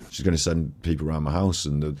promise. She's going to send people around my house,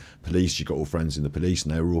 and the police, she got all friends in the police,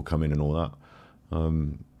 and they were all coming and all that.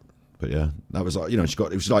 But yeah, that was like, you know, it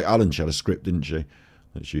was like Alan, she had a script, didn't she,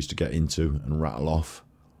 that she used to get into and rattle off.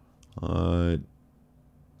 I'm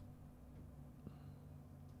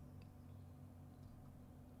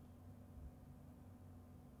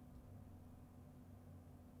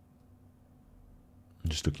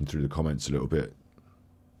just looking through the comments a little bit.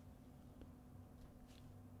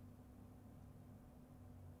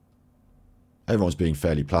 Everyone's being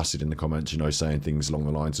fairly placid in the comments, you know, saying things along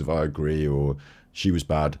the lines of "I agree" or "She was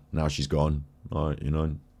bad, now she's gone." Like, you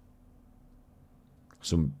know,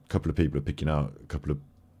 couple of people are picking out a couple of,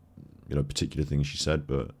 you know, particular things she said,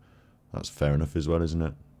 but that's fair enough as well, isn't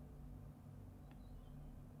it?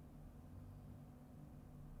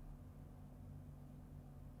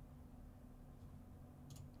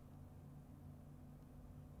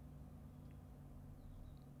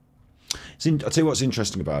 I'll tell you what's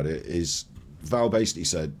interesting about it is Val basically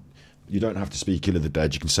said, you don't have to speak ill of the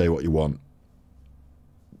dead, you can say what you want.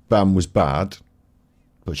 Bam was bad,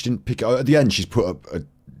 but she didn't pick it. At the end, she's put up a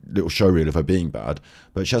little showreel of her being bad,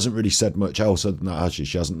 but she hasn't really said much else other than that, has she?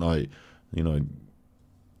 She hasn't, like, you know...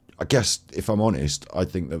 I guess, if I'm honest, I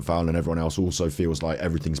think that Val and everyone else also feels like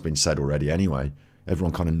everything's been said already anyway.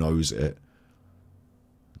 Everyone kind of knows it.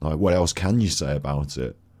 Like, what else can you say about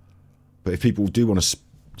it? But if people do want to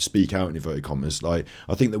speak out in inverted commas, like,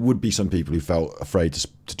 I think there would be some people who felt afraid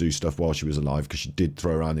to do stuff while she was alive, because she did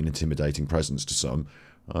throw around an intimidating presence to some.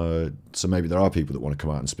 So maybe there are people that want to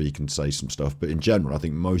come out and speak and say some stuff, but in general, I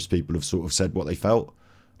think most people have sort of said what they felt.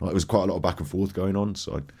 Like, there was quite a lot of back and forth going on.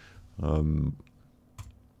 So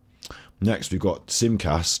next, we've got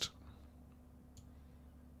Simcast.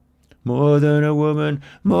 More than a woman,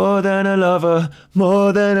 more than a lover,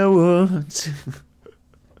 more than a woman.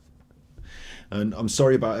 And I'm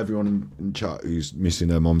sorry about everyone in chat who's missing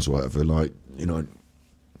their moms or whatever. Like, you know,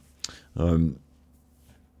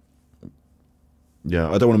 yeah,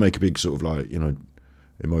 I don't want to make a big sort of, like, you know,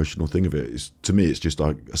 emotional thing of it. To me, it's just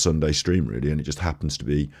like a Sunday stream, really, and it just happens to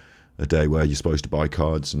be a day where you're supposed to buy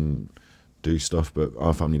cards and do stuff, but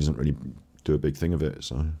our family doesn't really do a big thing of it,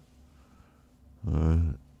 so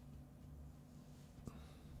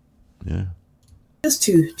yeah. Just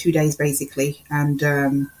two days basically,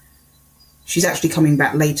 and she's actually coming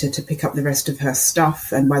back later to pick up the rest of her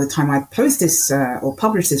stuff, and by the time I post this or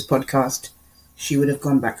publish this podcast, she would have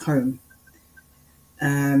gone back home.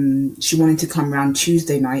 She wanted to come around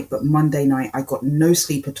Tuesday night, but Monday night I got no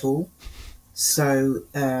sleep at all, so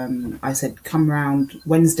I said come round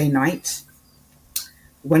Wednesday night.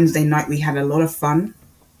 Wednesday night we had a lot of fun.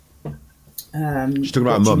 She's talking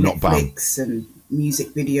about her mum, not Bam. Netflix and music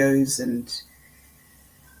videos and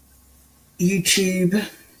YouTube,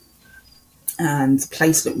 and the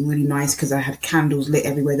place looked really nice because I had candles lit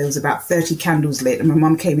everywhere. There was about 30 candles lit, and my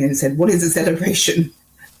mum came in and said, "What is a celebration?"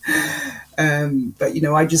 But, you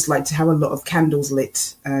know, I just like to have a lot of candles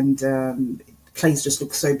lit, and the place just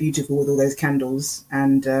looked so beautiful with all those candles.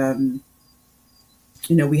 And,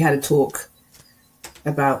 you know, we had a talk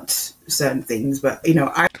about certain things, but, you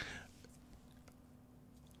know,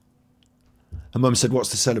 Her mum said, "What's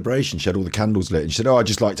the celebration?" She had all the candles lit, and she said, "Oh, I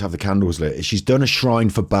just like to have the candles lit." She's done a shrine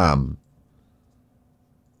for Bam.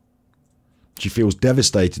 She feels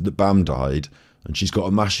devastated that Bam died, and she's got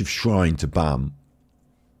a massive shrine to Bam.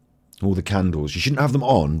 All the candles. You shouldn't have them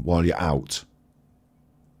on while you're out.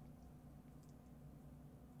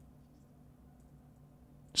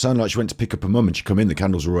 Sounded like she went to pick up her mum and she come in, the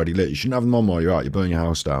candles were already lit. You shouldn't have them on while you're out, you burn your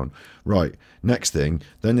house down. Right, next thing,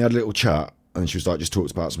 then they had a little chat and she was like, just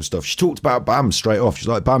talked about some stuff. She talked about Bam straight off. She's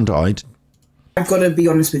like, Bam died. I've got to be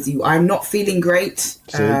honest with you. I'm not feeling great.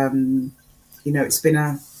 See? It's been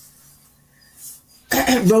a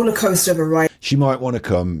roller coaster of a ride. She might want to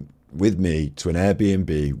come with me to an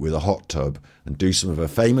Airbnb with a hot tub and do some of her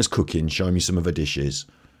famous cooking, show me some of her dishes.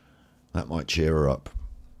 That might cheer her up.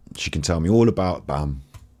 She can tell me all about Bam.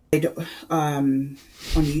 On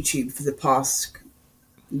YouTube for the past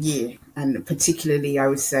year, and particularly I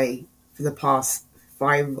would say for the past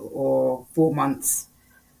 5 or 4 months.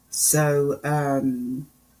 So,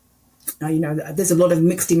 there's a lot of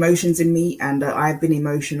mixed emotions in me, and I've been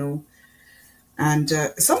emotional. And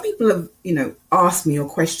some people have, asked me or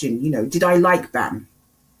questioned, did I like Bam?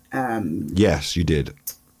 Yes, you did.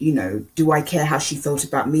 Do I care how she felt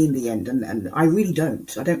about me in the end? And I really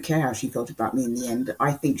don't. I don't care how she felt about me in the end.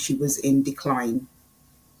 I think she was in decline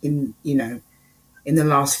in the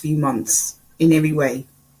last few months in every way.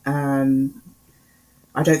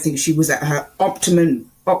 I don't think she was at her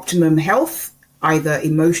optimum health, either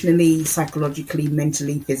emotionally, psychologically,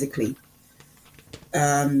 mentally, physically.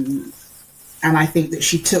 And I think that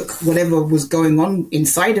she took whatever was going on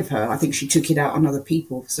inside of her, I think she took it out on other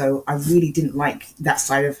people. So I really didn't like that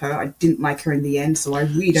side of her. I didn't like her in the end. So I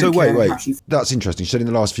really don't care how she... That's interesting. She said in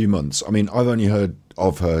the last few months. I mean, I've only heard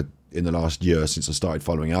of her in the last year since I started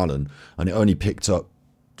following Alan. And it only picked up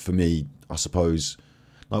for me, I suppose,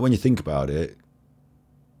 like when you think about it,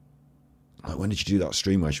 like when did she do that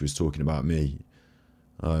stream where she was talking about me?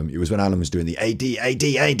 It was when Alan was doing the AD.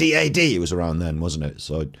 It was around then, wasn't it?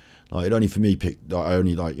 So... Like it only for me I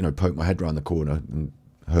only poked my head around the corner and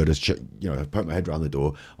heard us poke my head around the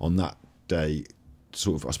door on that day,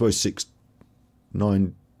 sort of I suppose 6,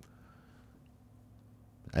 9,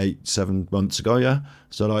 8, 7 months ago, yeah.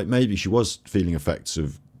 So like maybe she was feeling effects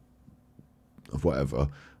of whatever.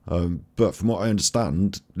 But from what I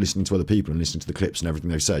understand, listening to other people and listening to the clips and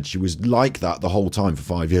everything they've said, she was like that the whole time for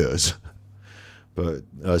 5 years. But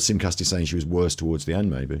Simcast is saying she was worse towards the end,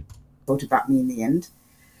 maybe. Thought about me in the end.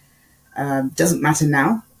 Doesn't matter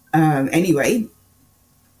now. Anyway,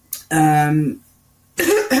 I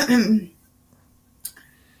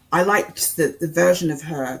liked the version of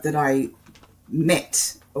her that I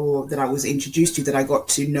met or that I was introduced to, that I got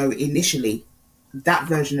to know initially. That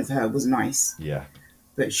version of her was nice. Yeah.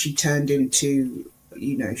 But she turned into,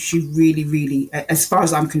 she really, really, as far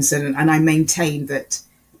as I'm concerned, and I maintain that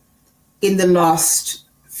in the last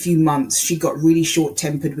few months, she got really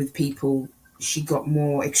short-tempered with people. She got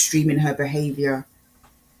more extreme in her behavior.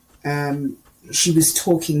 She was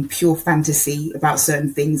talking pure fantasy about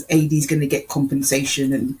certain things. AD's going to get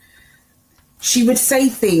compensation. And she would say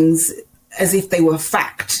things as if they were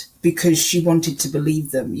fact because she wanted to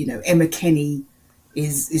believe them. Emma Kenny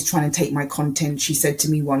is trying to take my content. She said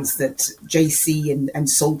to me once that JC and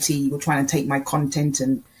Salty were trying to take my content,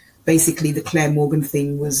 and basically the Claire Morgan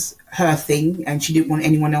thing was her thing and she didn't want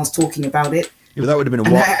anyone else talking about it. Yeah, but that would have been a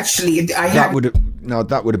while.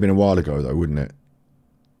 That would have been a while ago, though, wouldn't it?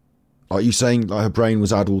 Are you saying like her brain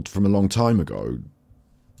was addled from a long time ago?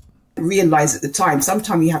 Realised at the time.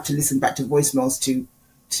 Sometimes you have to listen back to voicemails to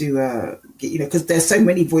get, because there's so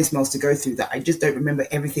many voicemails to go through that I just don't remember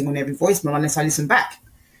everything on every voicemail unless I listen back.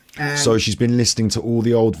 So she's been listening to all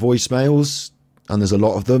the old voicemails, and there's a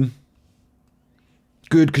lot of them.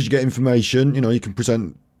 Good, because you get information. You can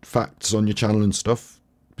present facts on your channel and stuff.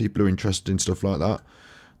 People are interested in stuff like that,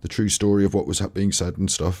 the true story of what was being said and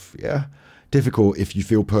stuff. Yeah, difficult if you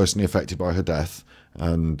feel personally affected by her death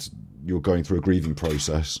and you're going through a grieving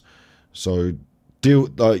process. So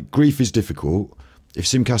grief is difficult. If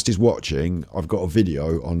Simcast is watching, I've got a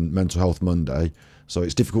video on Mental Health Monday. So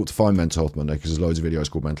it's difficult to find Mental Health Monday because there's loads of videos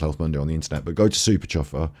called Mental Health Monday on the internet. But go to Super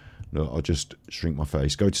Chuffer. No, I'll just shrink my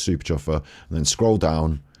face. Go to Super Chuffer and then scroll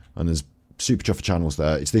down, and there's Super Chuffer channels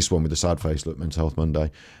there. It's this one with the sad face, look, Mental Health Monday.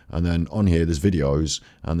 And then on here there's videos,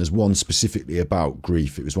 and there's one specifically about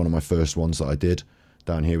grief. It was one of my first ones that I did,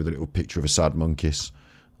 down here with a little picture of a sad monkeys.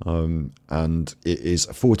 And it is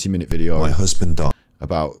a 40-minute video. My husband died.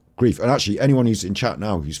 About grief. And actually anyone who's in chat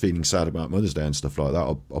now who's feeling sad about Mother's Day and stuff like that,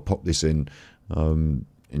 I'll pop this in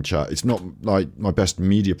chat. It's not like my best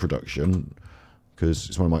media production because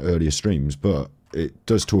it's one of my earlier streams, but it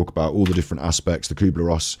does talk about all the different aspects, the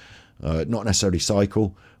Kubler-Ross, not necessarily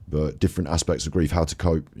cycle, but different aspects of grief, how to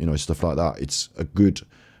cope, stuff like that. It's a good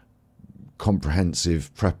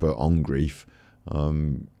comprehensive prepper on grief.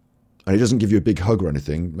 And it doesn't give you a big hug or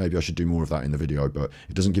anything. Maybe I should do more of that in the video, but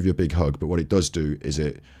it doesn't give you a big hug. But what it does do is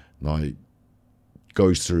it like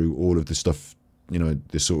goes through all of the stuff you know,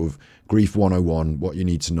 this sort of grief 101, what you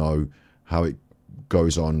need to know, how it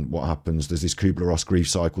goes on, what happens. There's this Kubler-Ross grief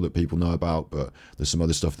cycle that people know about, but there's some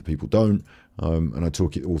other stuff that people don't. And I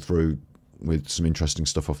talk it all through with some interesting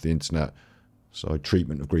stuff off the internet. So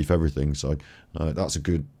treatment of grief, everything. So that's a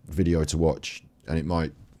good video to watch, and it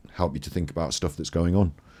might help you to think about stuff that's going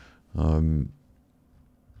on.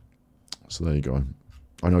 So there you go.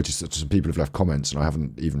 I noticed that some people have left comments, and I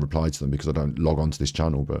haven't even replied to them because I don't log on to this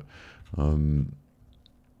channel. But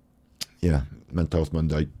yeah, Mental Health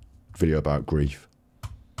Monday video about grief.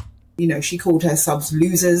 You know, she called her subs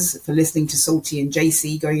losers for listening to Salty and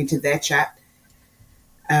JC, going into their chat.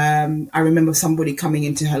 I remember somebody coming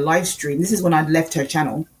into her live stream. This is when I'd left her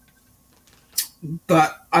channel,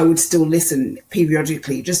 but I would still listen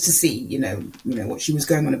periodically just to see, you know what she was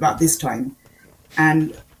going on about this time.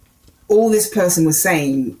 And all this person was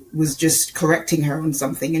saying was just correcting her on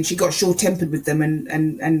something, and she got short-tempered with them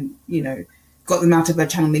and you know, got them out of her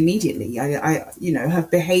channel immediately. You know, her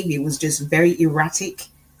behavior was just very erratic.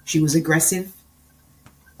 She was aggressive.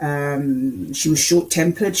 She was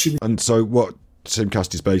short-tempered. And so what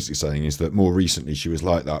Simcast is basically saying is that more recently she was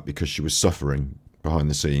like that because she was suffering behind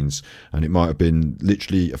the scenes, and it might have been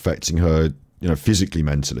literally affecting her, you know, physically,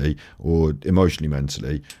 mentally, or emotionally,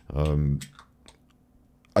 mentally.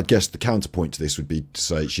 I guess the counterpoint to this would be to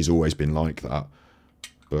say she's always been like that,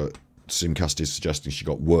 but Simcast is suggesting she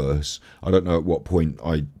got worse. I don't know at what point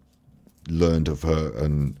I learned of her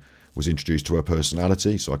and was introduced to her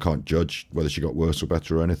personality, so I can't judge whether she got worse or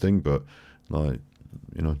better or anything, but, like,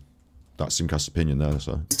 you know, that's Simcast's opinion there.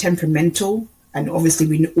 So temperamental, and obviously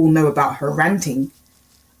we all know about her ranting.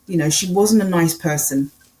 You know, she wasn't a nice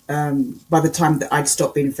person by the time that I'd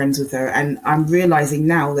stopped being friends with her, and I'm realizing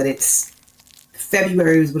now that it's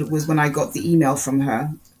February was when I got the email from her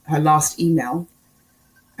last email,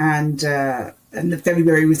 and the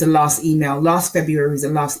February was the last email. Last February was the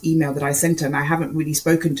last email that I sent her, and I haven't really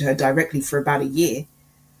spoken to her directly for about a year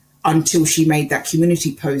until she made that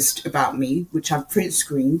community post about me, which I've print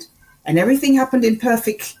screened. And everything happened in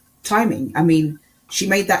perfect timing. I mean, she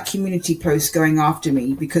made that community post going after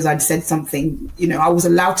me because I'd said something, you know, I was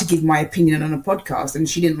allowed to give my opinion on a podcast, and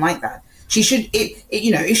she didn't like that. She should,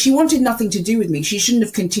 you know, if she wanted nothing to do with me, she shouldn't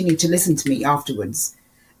have continued to listen to me afterwards.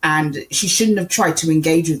 And she shouldn't have tried to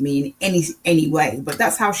engage with me in any way. But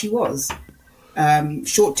that's how she was.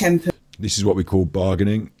 Short-tempered. This is what we call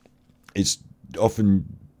bargaining. It's often,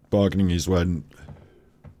 bargaining is when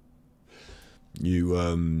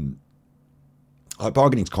you...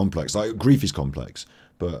 bargaining's complex. Like, grief is complex,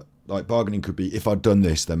 but like bargaining could be, if I'd done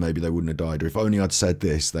this, then maybe they wouldn't have died, or if only I'd said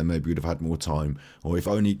this, then maybe we'd have had more time, or if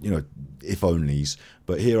only, you know, if onlys.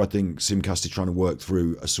 But here I think Simcast is trying to work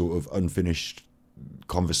through a sort of unfinished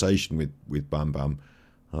conversation with Bam Bam.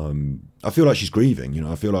 I feel like she's grieving, you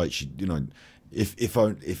know. I feel like she, you know, if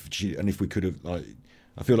we could have, like,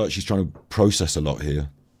 I feel like she's trying to process a lot here.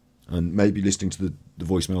 And maybe listening to the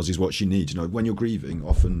voicemails is what she needs. You know, when you're grieving,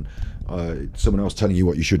 often someone else telling you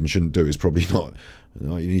what you should and shouldn't do is probably not. You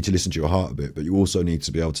know, you need to listen to your heart a bit, but you also need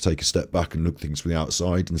to be able to take a step back and look at things from the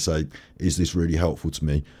outside and say, is this really helpful to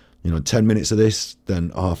me? You know, 10 minutes of this, then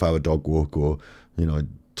a half-hour dog walk, or, you know,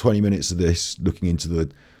 20 minutes of this, looking into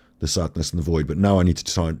the sadness and the void. But now I need to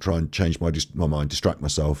try and change my mind, distract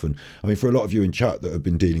myself. And I mean, for a lot of you in chat that have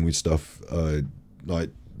been dealing with stuff like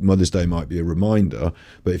Mother's Day might be a reminder,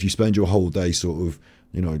 but if you spend your whole day sort of,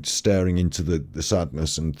 you know, staring into the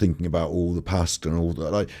sadness and thinking about all the past and all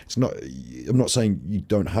that, like, it's not, I'm not saying you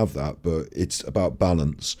don't have that, but it's about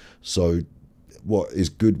balance. So what is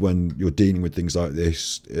good when you're dealing with things like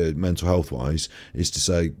this, mental health wise, is to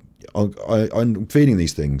say, I'm feeling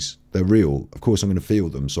these things, they're real, of course I'm going to feel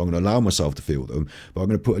them, so I'm going to allow myself to feel them, but I'm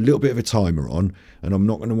going to put a little bit of a timer on, and I'm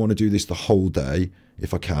not going to want to do this the whole day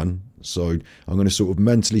if I can. So I'm going to sort of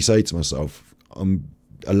mentally say to myself, I'm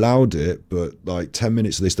allowed it, but like 10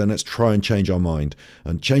 minutes of this, then let's try and change our mind.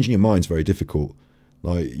 And changing your mind is very difficult.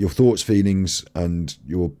 Like, your thoughts, feelings, and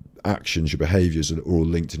your actions, your behaviors are all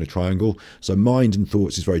linked in a triangle. So mind and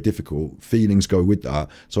thoughts is very difficult. Feelings go with that.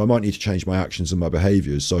 So I might need to change my actions and my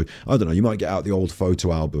behaviors. So I don't know, you might get out the old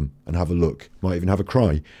photo album and have a look, might even have a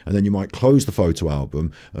cry, and then you might close the photo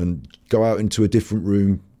album and go out into a different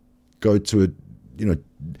room, go to a, you know,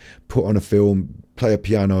 put on a film, play a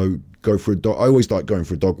piano, go for a dog. I always like going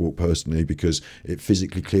for a dog walk personally, because it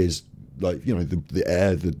physically clears like, you know, the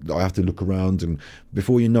air, that I have to look around, and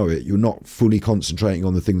before you know it, you're not fully concentrating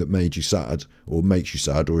on the thing that made you sad or makes you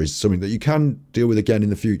sad, or is something that you can deal with again in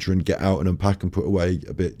the future and get out and unpack and put away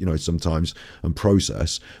a bit, you know, sometimes, and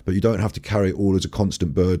process. But you don't have to carry it all as a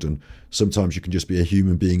constant burden. Sometimes you can just be a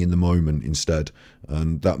human being in the moment instead,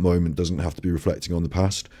 and that moment doesn't have to be reflecting on the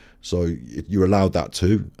past. So you're allowed that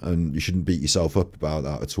too, and you shouldn't beat yourself up about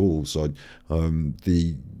that at all. So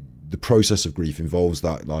the process of grief involves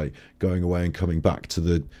that, like, going away and coming back to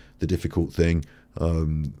the difficult thing.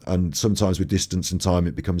 And sometimes with distance and time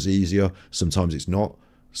it becomes easier. Sometimes it's not.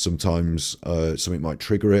 Sometimes something might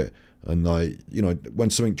trigger it. And, like, you know,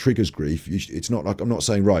 when something triggers grief, it's not like, I'm not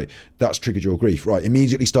saying, right, that's triggered your grief, right,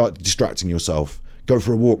 immediately start distracting yourself. Go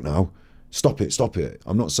for a walk now. Stop it.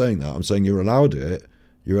 I'm not saying that. I'm saying you're allowed it.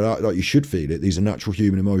 You're allowed, like, you should feel it. These are natural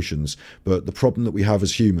human emotions. But the problem that we have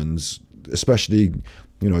as humans, especially,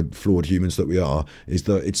 you know, flawed humans that we are, is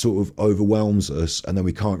that it sort of overwhelms us and then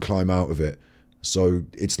we can't climb out of it. So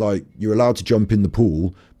it's like, you're allowed to jump in the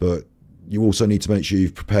pool, but you also need to make sure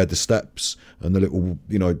you've prepared the steps and the little,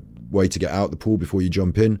 you know, way to get out the pool before you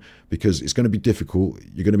jump in, because it's going to be difficult.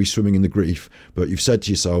 You're going to be swimming in the grief, but you've said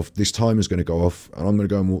to yourself, this timer is going to go off and I'm going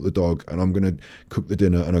to go and walk the dog and I'm going to cook the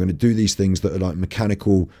dinner and I'm going to do these things that are like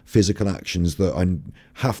mechanical, physical actions that I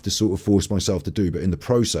have to sort of force myself to do. But in the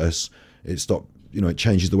process, it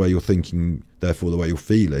changes the way you're thinking, therefore the way you're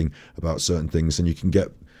feeling about certain things, and you can get,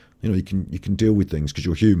 you know, you can deal with things because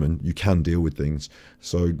you're human. You can deal with things.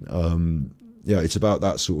 So yeah, it's about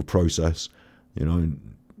that sort of process, you know,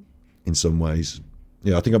 in some ways.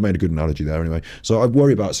 Yeah, I think I've made a good analogy there anyway. So I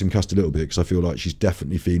worry about Simcast a little bit because I feel like she's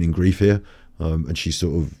definitely feeling grief here, and she's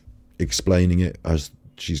sort of explaining it as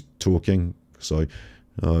she's talking. So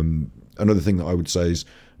another thing that I would say is,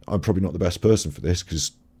 I'm probably not the best person for this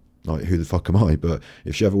because, like, who the fuck am I? But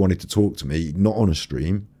if she ever wanted to talk to me, not on a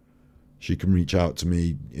stream, she can reach out to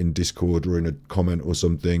me in Discord or in a comment or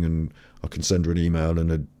something, and I can send her an email,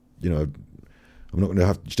 and you know, I'm not going to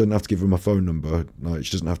have, she doesn't have to give her my phone number. Like,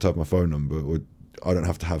 she doesn't have to have my phone number, or I don't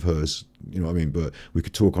have to have hers. You know what I mean? But we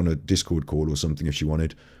could talk on a Discord call or something if she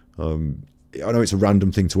wanted. I know it's a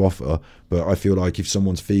random thing to offer, but I feel like if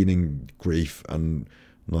someone's feeling grief and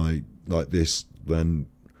like this, then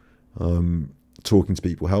talking to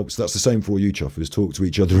people helps. That's the same for all you chuffers. Talk to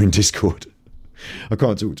each other in Discord. I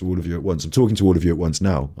can't talk to all of you at once. I'm talking to all of you at once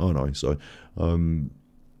now, aren't I? So,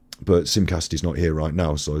 but Simcast is not here right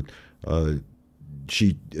now, so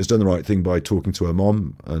she has done the right thing by talking to her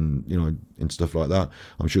mom and, you know, and stuff like that.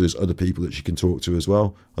 I'm sure there's other people that she can talk to as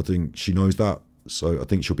well. I think she knows that, so I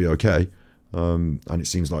think she'll be okay. And it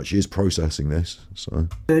seems like she is processing this. So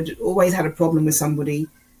I'd always had a problem with somebody.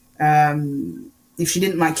 If she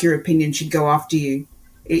didn't like your opinion, she'd go after you.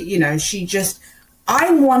 You know,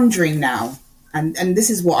 I'm wondering now, and this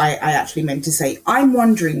is what I actually meant to say. I'm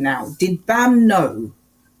wondering now, did Bam know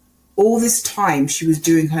all this time she was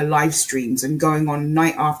doing her live streams and going on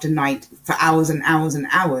night after night for hours and hours and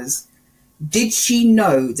hours? Did she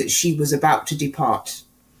know that she was about to depart?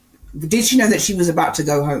 Did she know that she was about to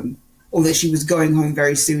go home, or that she was going home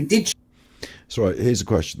very soon? Did she? So right, here's a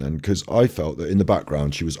question then, because I felt that in the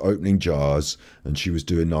background she was opening jars and she was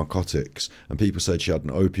doing narcotics, and people said she had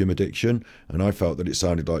an opium addiction, and I felt that it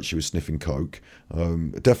sounded like she was sniffing coke.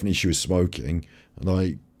 Definitely she was smoking, and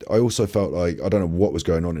I also felt like, I don't know what was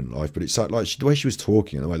going on in life, but it sounded like the way she was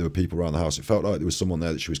talking and the way there were people around the house, it felt like there was someone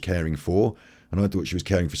there that she was caring for, and I thought she was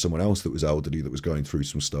caring for someone else that was elderly, that was going through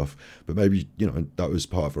some stuff. But maybe, you know, that was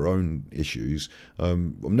part of her own issues.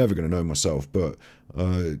 I'm never going to know myself, but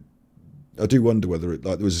I do wonder whether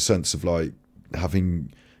there was a sense of like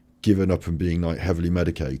having given up and being like heavily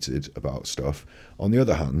medicated about stuff. On the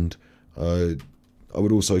other hand, I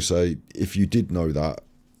would also say, if you did know that,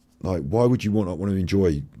 like, why would you not want to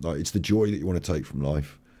enjoy? Like, it's the joy that you want to take from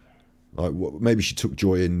life. Like, maybe she took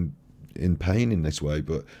joy in pain in this way,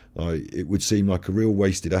 but like, it would seem like a real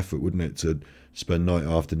wasted effort, wouldn't it, to spend night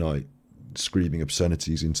after night screaming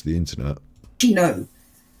obscenities into the internet? She know.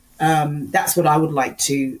 That's what I would like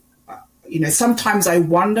to. You know, sometimes I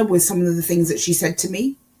wonder with some of the things that she said to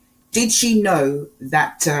me, did she know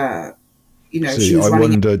that? You know, see, she was I running.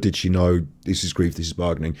 wonder, did she know this is grief, this is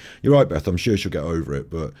bargaining? You're right, Beth. I'm sure she'll get over it,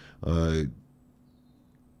 but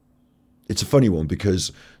it's a funny one,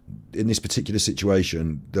 because in this particular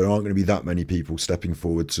situation, there aren't going to be that many people stepping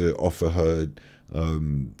forward to offer her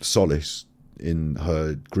solace in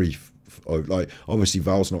her grief. Like, obviously,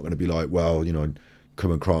 Val's not going to be like, well, you know,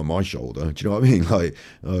 come and cry on my shoulder. Do you know what I mean? Like,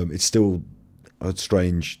 it's still a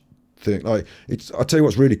strange thing. Like, I'll tell you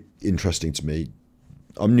what's really interesting to me.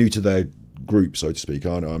 I'm new to their group, so to speak.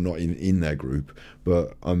 I'm not in their group,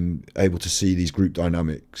 but I'm able to see these group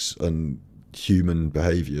dynamics and human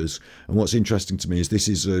behaviours. And what's interesting to me is this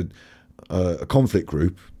is a conflict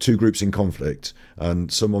group, two groups in conflict,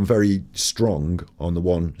 and someone very strong on the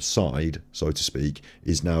one side, so to speak,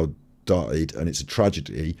 is now died, and it's a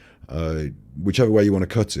tragedy. Whichever way you want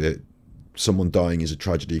to cut it, someone dying is a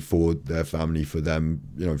tragedy for their family, for them,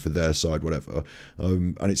 you know, for their side, whatever.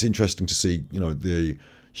 And it's interesting to see, you know, the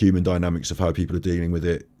human dynamics of how people are dealing with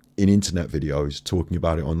it in internet videos, talking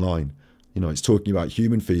about it online. You know, it's talking about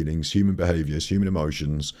human feelings, human behaviours, human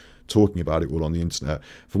emotions, talking about it all on the internet.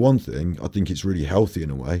 For one thing, I think it's really healthy in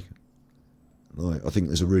a way. Like, I think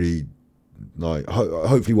there's a really, like,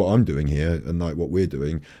 hopefully what I'm doing here and like what we're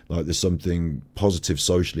doing, like there's something positive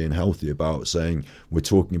socially and healthy about saying we're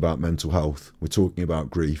talking about mental health, we're talking about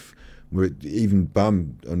grief. Even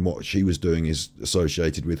Bam and what she was doing is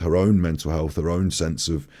associated with her own mental health, her own sense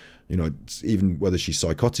of, you know, even whether she's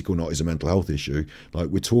psychotic or not is a mental health issue. Like,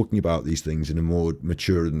 we're talking about these things in a more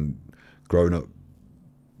mature and grown up,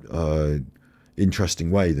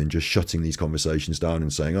 interesting way than just shutting these conversations down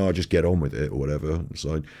and saying, oh, just get on with it or whatever.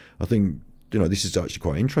 So I think, you know, this is actually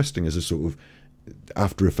quite interesting as a sort of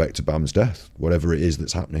after effect of Bam's death, whatever it is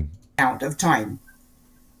that's happening. Out of time.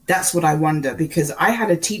 That's what I wonder, because I had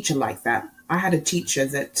a teacher like that. I had a teacher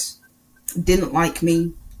that didn't like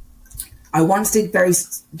me. I once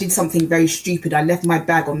did something very stupid. I left my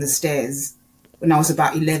bag on the stairs when I was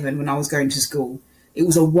about 11, when I was going to school. It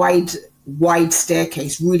was a wide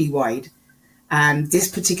staircase, really wide. And this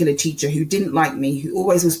particular teacher, who didn't like me, who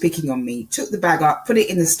always was picking on me, took the bag up, put it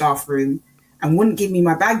in the staff room, and wouldn't give me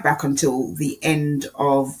my bag back until the end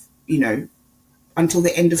of, you know, until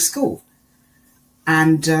the end of school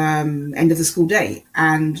and end of the school day.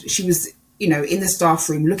 And she was, you know, in the staff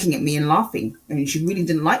room looking at me and laughing. I mean, she really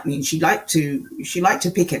didn't like me, and she liked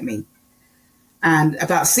to pick at me. And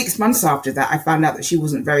about 6 months after that, I found out that she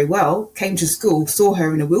wasn't very well, came to school, saw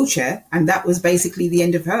her in a wheelchair, and that was basically the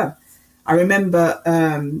end of her. I remember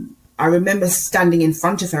standing in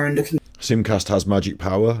front of her and looking. Simcast has magic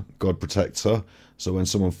power. God protects her. So when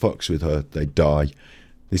someone fucks with her, they die.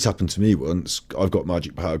 This happened to me once. I've got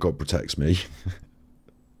magic power. God protects me.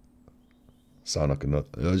 Sound like a nut.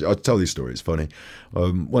 I tell this story. It's funny.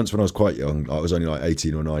 Once when I was quite young, I was only like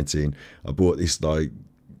 18 or 19. I bought this like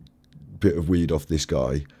bit of weed off this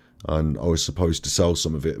guy, and I was supposed to sell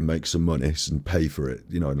some of it and make some money and pay for it.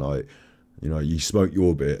 You know, like, you know, you smoke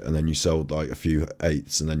your bit and then you sell like a few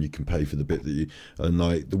eighths and then you can pay for the bit that you, and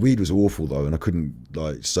like the weed was awful though, and I couldn't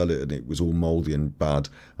like sell it, and it was all moldy and bad,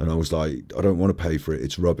 and I was like, I don't want to pay for it,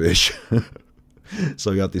 it's rubbish.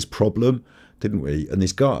 So we had this problem, didn't we? And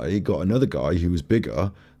this guy got another guy who was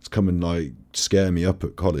bigger to come and like scare me up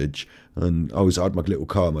at college. And I had my little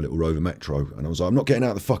car, my little Rover Metro, and I was like, I'm not getting out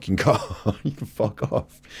of the fucking car. You can fuck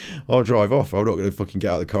off. I'll drive off. I'm not going to fucking get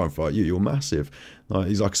out of the car and fight you. You're massive. Like,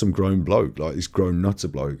 he's like some grown bloke, like this grown nutter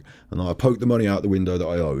bloke. And I poked the money out the window that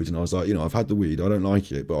I owed, and I was like, you know, I've had the weed, I don't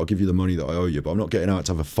like it, but I'll give you the money that I owe you, but I'm not getting out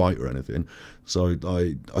to have a fight or anything. So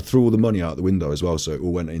I threw all the money out the window as well, so it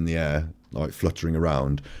all went in the air, like fluttering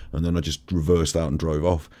around, and then I just reversed out and drove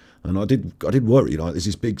off. And I did worry, like, there's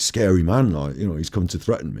this big scary man, like, you know, he's come to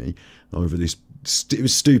threaten me over this. It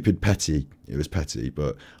was stupid, petty. It was petty,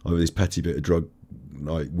 but over this petty bit of drug,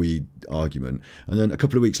 like weed argument. And then a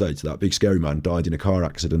couple of weeks later, that big scary man died in a car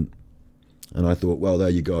accident. And I thought, well, there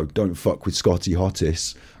you go. Don't fuck with Scotty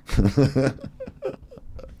Hottis.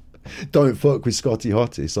 Don't fuck with Scotty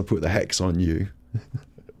Hottis. I put the hex on you.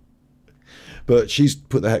 But she's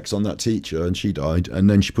put the hex on that teacher and she died, and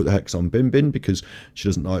then she put the hex on Bin Bin because she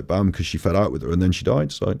doesn't like Bam because she fell out with her, and then she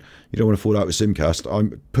died. So you don't want to fall out with Simcast.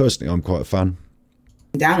 I'm quite a fan.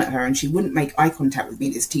 Down at her, and she wouldn't make eye contact with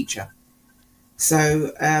me, this teacher.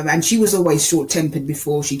 So and she was always short-tempered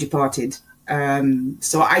before she departed.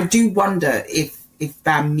 So I do wonder if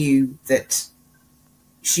Bam knew that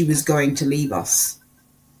she was going to leave us.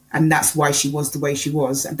 And that's why she was the way she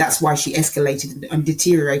was. And that's why she escalated and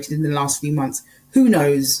deteriorated in the last few months. Who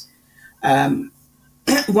knows? One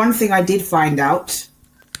thing I did find out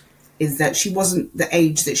is that she wasn't the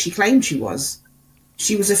age that she claimed she was.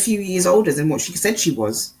 She was a few years older than what she said she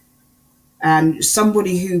was. And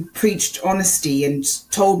somebody who preached honesty and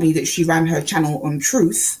told me that she ran her channel on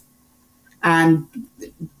truth and,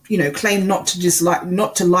 you know, claimed not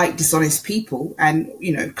to like dishonest people, and,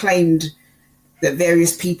 you know, claimed that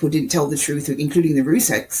various people didn't tell the truth, including the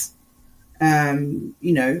Ruseks. You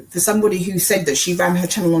know, for somebody who said that she ran her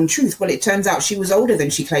channel on truth, well, it turns out she was older than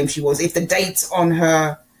she claimed she was, if the dates on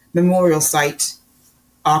her memorial site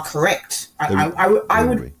are correct. I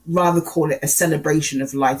would rather call it a celebration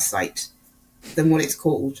of life site than what it's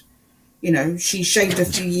called. You know, she shaved a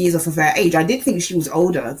few years off of her age. I did think she was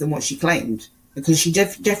older than what she claimed, because she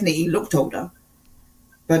definitely looked older.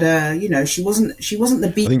 But you know, she wasn't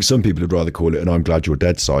the I think some people would rather call it an "I'm glad you're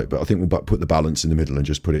dead" site, but I think we'll put the balance in the middle and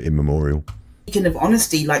just put it in memorial. beacon of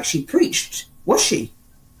honesty like she preached, was she?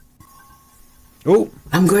 Oh,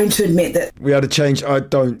 I'm going to admit that we had a change. I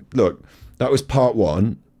don't look. That was part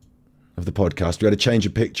one of the podcast. We had a change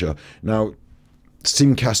of picture. Now,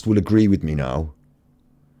 Simcast will agree with me now.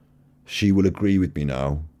 She will agree with me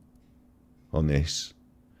now on this.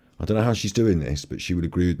 I don't know how she's doing this, but she would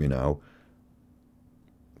agree with me now.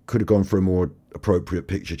 Could have gone for a more appropriate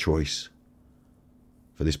picture choice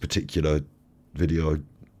for this particular video.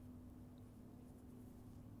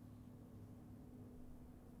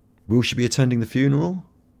 Will she be attending the funeral?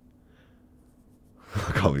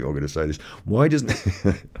 I can't believe I'm going to say this. Why doesn't?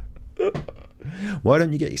 Why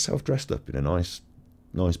don't you get yourself dressed up in a nice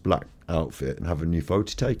black outfit and have a new photo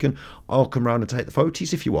taken? I'll come round and take the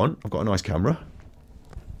photos if you want. I've got a nice camera.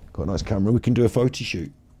 We can do a photo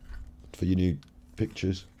shoot for your new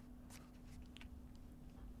pictures.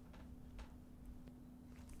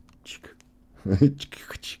 You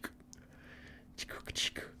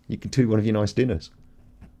can do one of your nice dinners.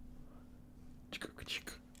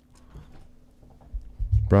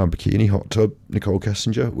 Brown bikini, hot tub, Nicole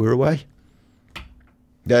Kessinger, we're away.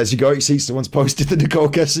 There's you go. You see, someone's posted the Nicole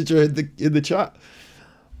Kessinger in the chat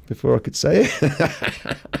before I could say it.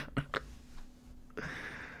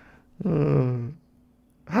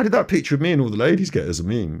 How did that picture of me and all the ladies get as a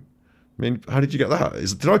meme? I mean, how did you get that?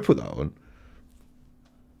 Did I put that on?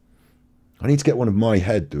 I need to get one of my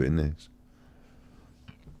head doing this.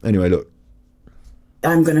 Anyway, look.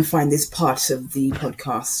 I'm going to find this part of the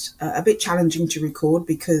podcast a bit challenging to record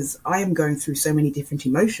because I am going through so many different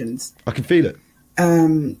emotions. I can feel it. I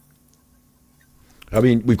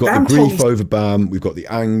mean, we've got the grief over Bam, we've got the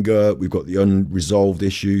anger, we've got the unresolved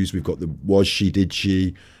issues, we've got the was she, did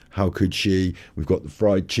she, how could she, we've got the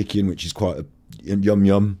fried chicken, which is quite a yum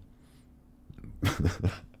yum.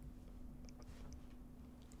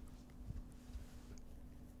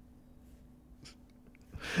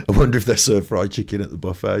 I wonder if they serve fried chicken at the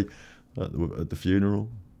buffet at the funeral.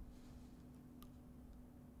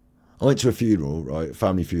 I went to a funeral, right, a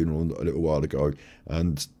family funeral a little while ago,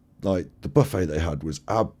 and like the buffet they had was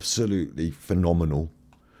absolutely phenomenal.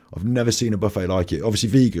 I've never seen a buffet like it. Obviously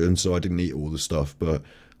vegan, so I didn't eat all the stuff, but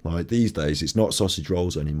like these days it's not sausage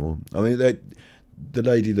rolls anymore. I mean, the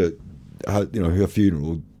lady that had, you know, her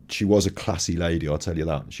funeral, she was a classy lady, I'll tell you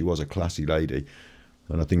that. She was a classy lady.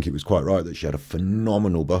 And I think it was quite right that she had a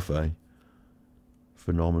phenomenal buffet.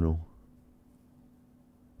 Phenomenal.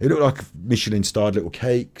 It looked like Michelin-starred little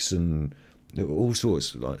cakes and all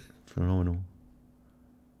sorts, like, phenomenal.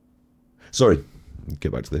 Sorry,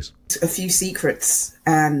 get back to this. A few secrets,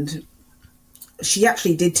 and she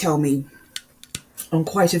actually did tell me on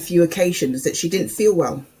quite a few occasions that she didn't feel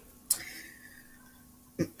well.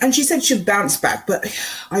 And she said she'd bounce back, but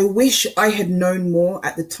I wish I had known more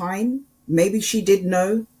at the time. Maybe she did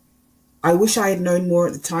know. I wish I had known more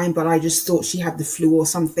at the time, but I just thought she had the flu or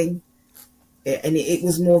something. And it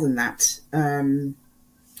was more than that.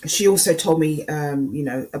 She also told me, you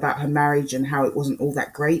know, about her marriage and how it wasn't all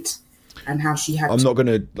that great and how she had... I'm not going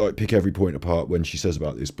to like pick every point apart when she says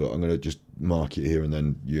about this, but I'm going to just mark it here and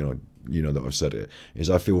then, you know that I've said it, is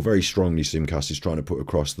I feel very strongly Simcast is trying to put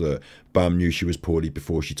across that Bam knew she was poorly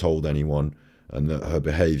before she told anyone and that her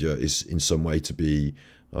behaviour is in some way to be...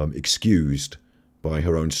 excused by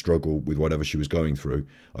her own struggle with whatever she was going through.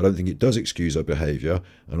 I don't think it does excuse her behaviour,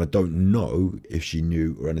 and I don't know if she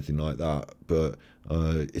knew or anything like that, but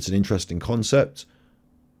it's an interesting concept,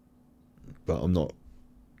 but I'm not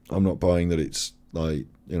buying that it's like,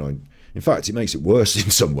 you know, in fact it makes it worse in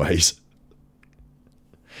some ways.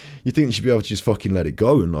 You think you should be able to just fucking let it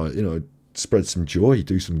go and, like, you know, spread some joy,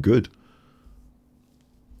 do some good.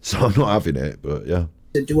 So I'm not having it, but yeah.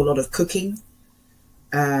 To do a lot of cooking.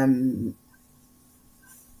 And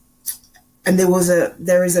there's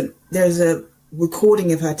a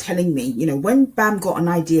recording of her telling me, you know, when Bam got an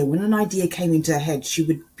idea, when an idea came into her head, she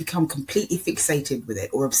would become completely fixated with it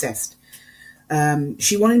or obsessed.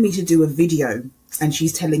 She wanted me to do a video, and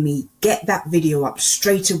she's telling me, get that video up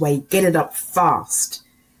straight away, get it up fast.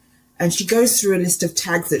 And she goes through a list of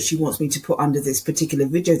tags that she wants me to put under this particular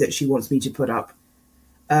video that she wants me to put up.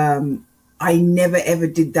 I never ever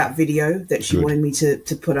did that video that she wanted me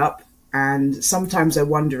to put up. And sometimes I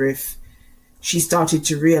wonder if she started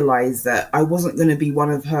to realize that I wasn't going to be one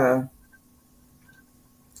of her,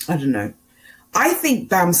 I don't know. I think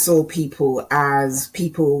Bam saw people as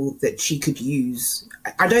people that she could use.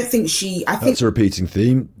 I don't think I think that's a repeating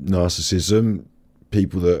theme. Narcissism,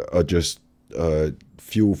 people that are just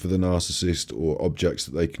fuel for the narcissist or objects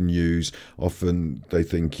that they can use. Often they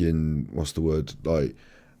think in, what's the word, like,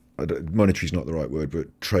 monetary is not the right word,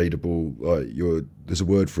 but tradable. Like there's a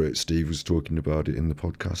word for it. Steve was talking about it in the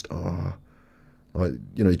podcast. Like,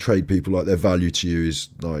 you know, you trade people, like their value to you is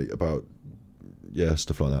like about, yeah,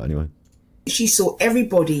 stuff like that. Anyway, she saw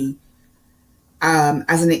everybody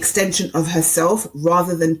as an extension of herself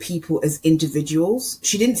rather than people as individuals.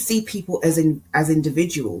 She didn't see people as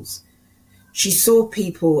individuals. She saw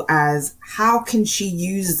people as, how can she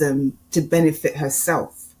use them to benefit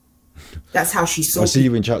herself? That's how she saw. I see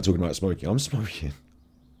you in chat talking about smoking. I'm smoking.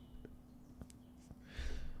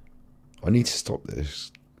 I need to stop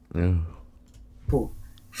this. Yeah.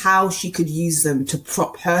 How she could use them to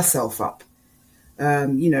prop herself up.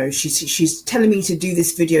 You know, she's telling me to do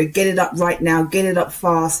this video, get it up right now, get it up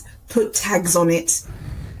fast, put tags on it.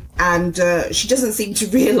 And she doesn't seem to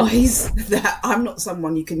realize that I'm not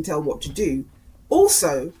someone you can tell what to do.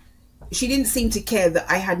 Also, she didn't seem to care that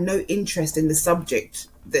I had no interest in the subject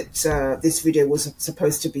that this video was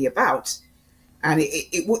supposed to be about. And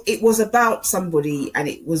it was about somebody, and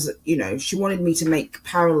it was, you know, she wanted me to make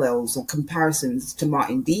parallels or comparisons to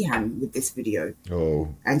Martin Dehan with this video.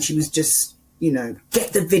 Oh. And she was just, you know,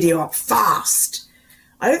 get the video up fast.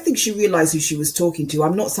 I don't think she realized who she was talking to.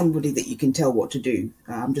 I'm not somebody that you can tell what to do.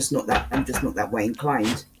 I'm just not that way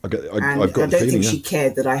inclined. I don't think she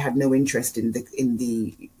cared that I had no interest in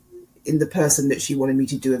the person that she wanted me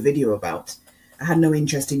to do a video about. I had no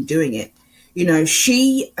interest in doing it. You know,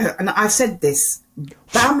 and I've said this,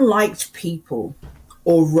 Bam liked people,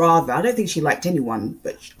 or rather, I don't think she liked anyone,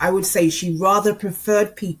 but I would say she rather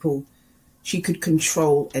preferred people she could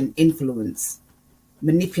control and influence.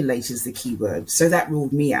 Manipulate is the key word. So that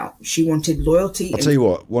ruled me out. She wanted loyalty. I'll tell you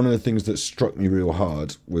what, one of the things that struck me real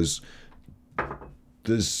hard was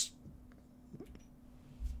there's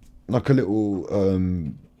like a little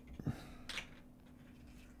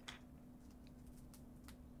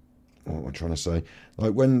what am I trying to say?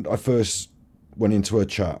 Like when I first went into her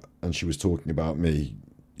chat and she was talking about me,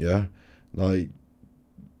 yeah, like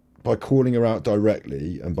by calling her out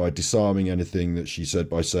directly and by disarming anything that she said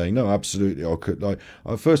by saying, no, absolutely, I could, like,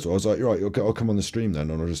 first of all, I was like, you're right, I'll come on the stream then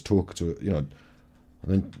and I'll just talk to her, you know, and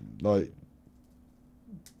then, like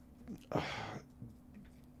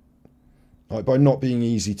by not being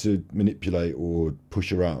easy to manipulate or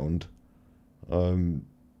push around,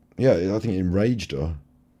 yeah, I think it enraged her.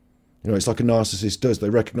 You know, it's like a narcissist does. They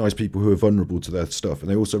recognise people who are vulnerable to their stuff, and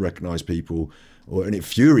they also recognise people, and it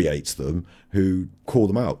infuriates them, who call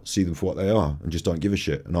them out, see them for what they are, and just don't give a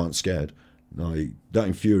shit and aren't scared. Like, that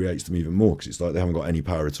infuriates them even more because it's like they haven't got any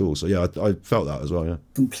power at all. So yeah, I felt that as well. Yeah,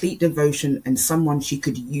 complete devotion and someone she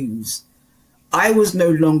could use. I was no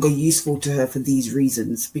longer useful to her for these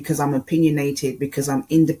reasons, because I'm opinionated, because I'm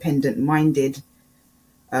independent-minded.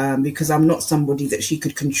 Because I'm not somebody that she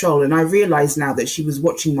could control. And I realize now that she was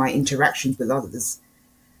watching my interactions with others.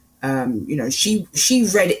 You know, she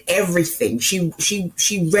read everything. She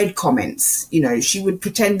read comments. You know, she would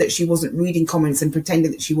pretend that she wasn't reading comments and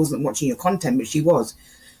pretending that she wasn't watching your content, but she was.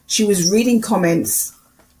 She was reading comments,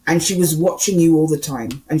 and she was watching you all the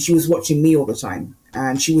time, and she was watching me all the time,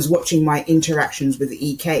 and she was watching my interactions with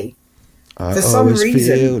EK. For some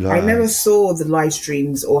reason, I never saw the live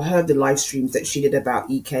streams or heard the live streams that she did about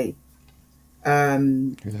EK. Or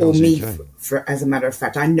me, as a matter of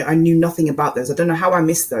fact. I knew nothing about those. I don't know how I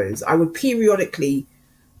missed those. I would periodically,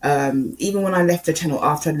 even when I left the channel,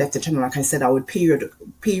 after I left the channel, like I said, I would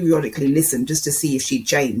periodically listen just to see if she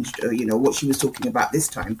changed or, you know, what she was talking about this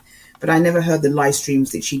time. But I never heard the live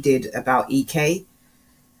streams that she did about EK.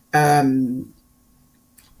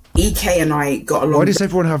 EK and I got along. Why does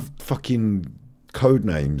everyone have fucking code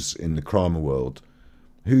names in the Kramer world?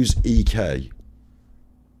 Who's EK?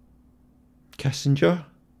 Kessinger?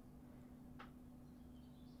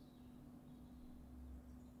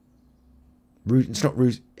 It's not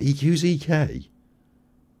Ruth. Who's EK?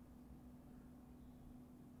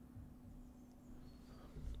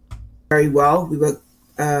 Very well. We were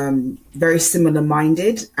very similar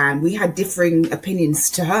minded, and we had differing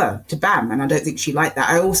opinions to Bam, and I don't think she liked that.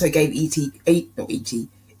 I also gave I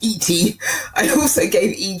also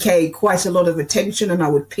gave EK quite a lot of attention, and I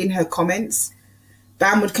would pin her comments.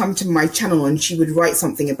 Bam would come to my channel and she would write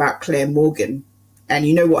something about Claire Morgan, and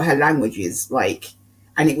you know what her language is like,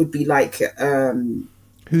 and it would be like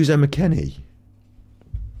who's Emma Kenny?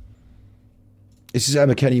 This is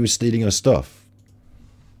Emma Kenny was stealing her stuff.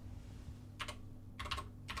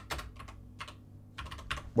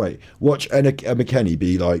 watch Emma Kenny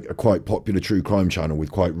be like a quite popular true crime channel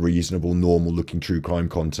with quite reasonable, normal looking true crime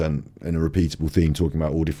content and a repeatable theme, talking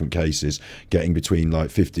about all different cases, getting between like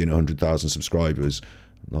 50 and 100,000 subscribers,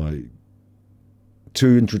 like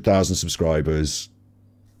 200,000 subscribers.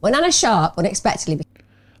 When Anna Sharp unexpectedly...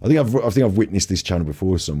 I think I've witnessed this channel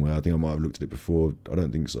before somewhere. I think I might have looked at it before. I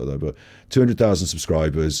don't think so though. But 200,000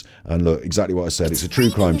 subscribers, and look, exactly what I said. It's a true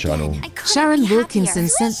crime channel. Sharon Wilkinson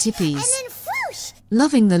sent tippies.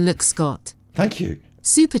 Loving the look, Scott. Thank you.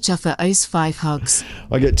 Super Chuffer owes 5 hugs.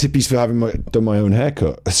 I get tippies for having done my own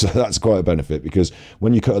haircut, so that's quite a benefit, because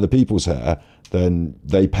when you cut other people's hair, then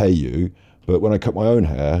they pay you. But when I cut my own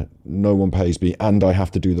hair, no one pays me, and I have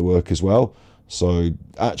to do the work as well. So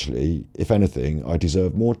actually, if anything, I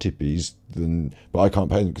deserve more tippies than, but I can't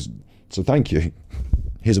pay them. So thank you.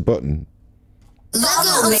 Here's a button.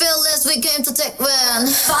 Let's go fearless, we came to take one.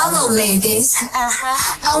 Follow ladies,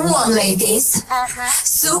 I want ladies,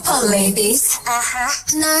 super ladies,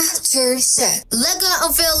 not true shit. Let's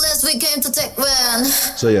go fearless, we came to take one.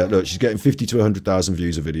 So yeah, look, she's getting 50 to 100,000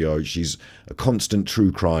 views a video. She's a constant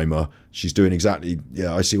true crimer. She's doing exactly,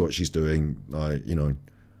 yeah, I see what she's doing. You know,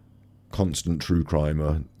 constant true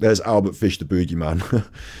crimer. There's Albert Fish, the boogeyman.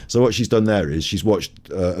 So what she's done there is she's watched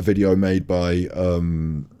a video made by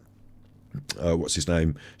what's his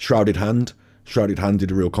name, Shrouded Hand. Shrouded Hand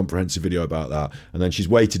did a real comprehensive video about that, and then she's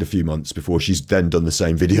waited a few months before she's then done the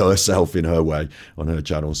same video herself in her way on her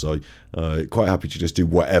channel. So quite happy to just do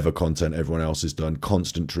whatever content everyone else has done.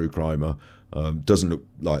 Constant true crimer. Doesn't look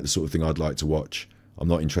like the sort of thing I'd like to watch. I'm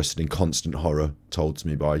not interested in constant horror told to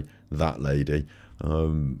me by that lady.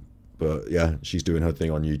 But yeah, she's doing her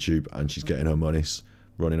thing on YouTube, and she's getting her monies,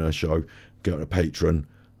 running her show, getting a patron.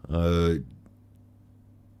 Like,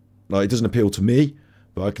 it doesn't appeal to me,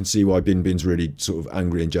 but I can see why Bin Bin's really sort of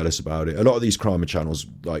angry and jealous about it. A lot of these crime channels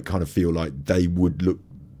like kind of feel like they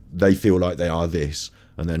feel like they are this,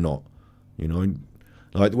 and they're not. You know,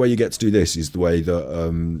 like the way you get to do this is the way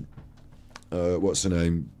that what's her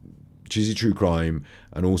name, Cheesy True Crime,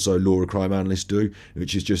 and also Laura Crime Analyst do,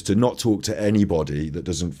 which is just to not talk to anybody that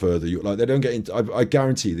doesn't further you. Like, they don't get into, I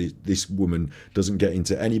guarantee this woman doesn't get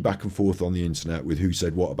into any back and forth on the internet with who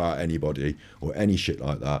said what about anybody or any shit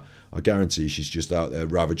like that. I guarantee she's just out there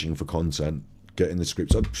ravaging for content, getting the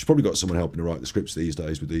scripts. She's probably got someone helping her write the scripts these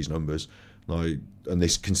days with these numbers, like, and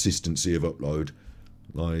this consistency of upload.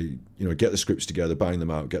 Like, you know, get the scripts together, bang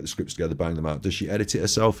them out, get the scripts together, bang them out. Does she edit it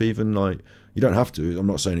herself even? Like, you don't have to. I'm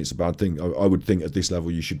not saying it's a bad thing. I would think at this level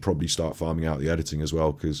you should probably start farming out the editing as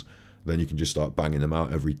well, because then you can just start banging them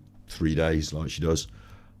out every 3 days like she does.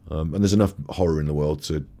 And there's enough horror in the world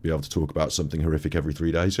to be able to talk about something horrific every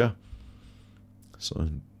 3 days, yeah? So,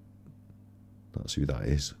 that's who that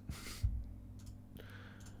is.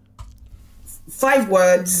 5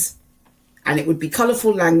 words, and it would be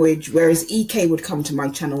colourful language, whereas EK would come to my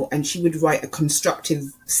channel and she would write a constructive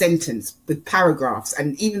sentence with paragraphs.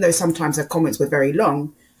 And even though sometimes her comments were very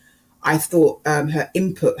long, I thought her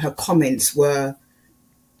input, her comments were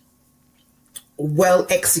well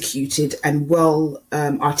executed and well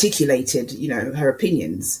articulated, you know, her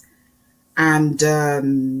opinions. And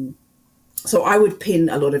so I would pin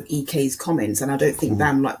a lot of EK's comments, and I don't think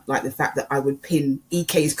Bam like the fact that I would pin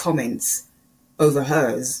EK's comments over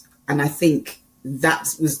hers. And I think that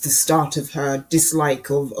was the start of her dislike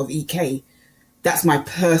of EK. That's my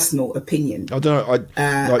personal opinion. I don't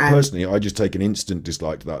know. Personally, I just take an instant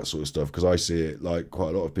dislike to that sort of stuff, because I see it, like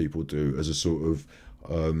quite a lot of people do, as a sort of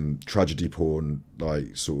tragedy porn,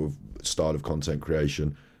 like sort of style of content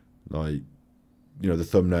creation. Like, you know, the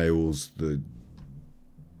thumbnails, the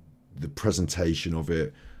presentation of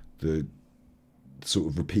it, the sort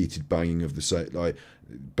of repeated banging of the set, like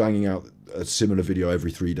banging out a similar video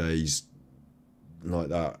every 3 days, like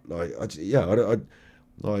that. Like, like,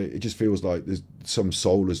 it just feels like there's some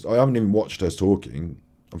soulless. I haven't even watched us talking.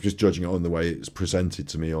 I'm just judging it on the way it's presented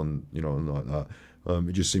to me on, you know, and like that.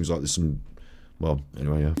 It just seems like there's some. Well,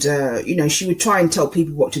 anyway, yeah. You know, she would try and tell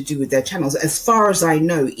people what to do with their channels. As far as I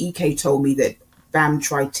know, EK told me that Bam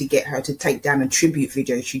tried to get her to take down a tribute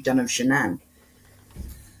video she'd done of Shanann.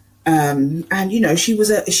 And you know, she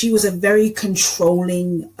was a very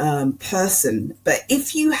controlling person. But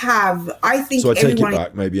if you have, I think, so I take it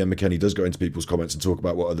back. Maybe Emma Kenny does go into people's comments and talk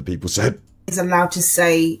about what other people said. Is allowed to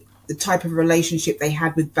say the type of relationship they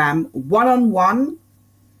had with Bam one-on-one.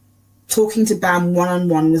 Talking to Bam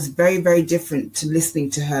one-on-one was very, very different to listening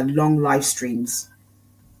to her long live streams.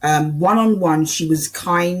 One-on-one, she was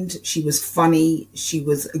kind, she was funny, she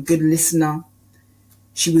was a good listener.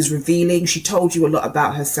 She was revealing. She told you a lot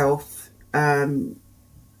about herself. Now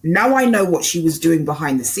I know what she was doing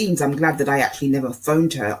behind the scenes. I'm glad that I actually never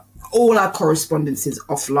phoned her all our correspondences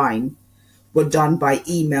offline were done by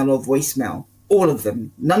email or voicemail. All of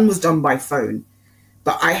them. None was done by phone.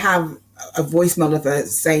 But I have a voicemail of her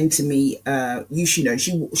saying to me, you should know,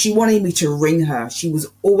 she wanted me to ring her. She was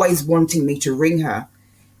always wanting me to ring her.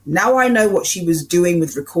 Now I know what she was doing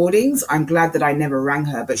with recordings. I'm glad that I never rang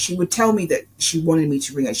her, but she would tell me that she wanted me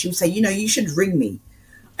to ring her. She would say, you know, you should ring me.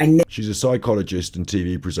 She's a psychologist and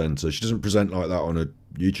TV presenter. She doesn't present like that on a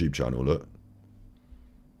YouTube channel, look.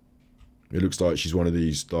 It looks like she's one of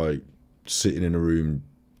these, like, sitting in a room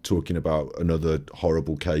talking about another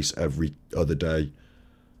horrible case every other day.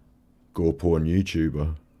 Gore porn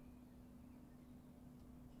YouTuber.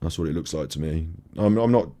 That's what it looks like to me. I'm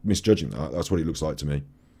not misjudging that. That's what it looks like to me.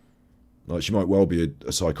 Like, she might well be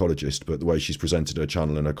a psychologist, but the way she's presented her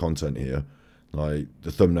channel and her content here, like,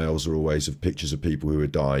 the thumbnails are always of pictures of people who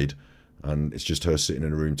had died, and it's just her sitting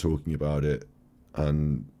in a room talking about it,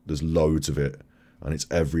 and there's loads of it, and it's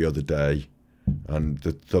every other day, and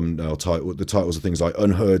the titles are things like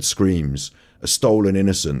Unheard Screams, A Stolen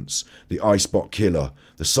Innocence, The Icebox Killer,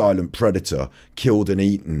 The Silent Predator, Killed and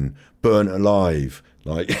Eaten, Burnt Alive.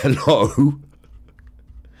 Like, hello?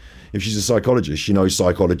 If she's a psychologist, she knows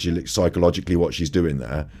psychologically what she's doing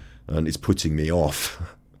there, and it's putting me off.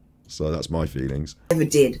 So that's my feelings. Never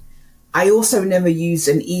did. I also never used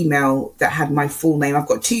an email that had my full name. I've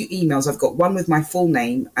got 2 emails. I've got one with my full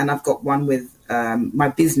name, and I've got one with my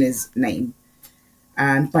business name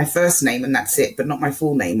and my first name, and that's it, but not my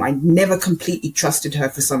full name. I never completely trusted her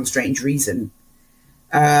for some strange reason.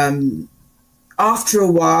 After a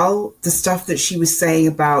while, the stuff that she was saying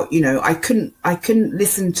about, you know, I couldn't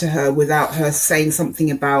listen to her without her saying something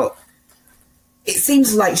about, it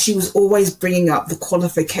seems like she was always bringing up the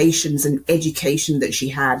qualifications and education that she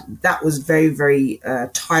had. That was very, very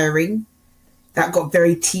tiring. That got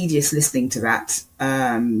very tedious listening to that.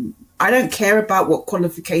 I don't care about what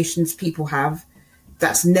qualifications people have.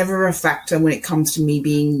 That's never a factor when it comes to me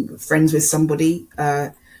being friends with somebody.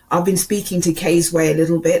 I've been speaking to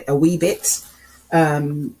Kaysway a wee bit,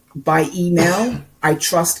 by email. I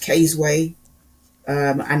trust Kaysway.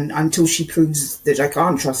 And until she proves that I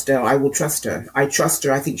can't trust her, I will trust her. I trust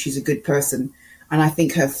her. I think she's a good person. And I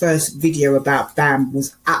think her first video about BAM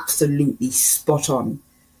was absolutely spot on.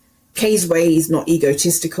 Kaysway is not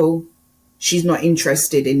egotistical. She's not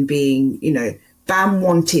interested in being, you know, BAM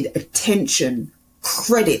wanted attention,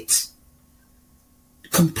 credit,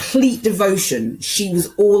 complete devotion. She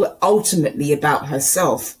was all ultimately about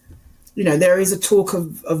herself. You know, there is a talk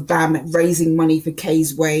of BAM raising money for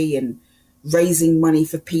Kaysway and raising money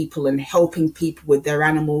for people and helping people with their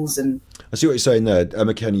animals. And I see what you're saying there.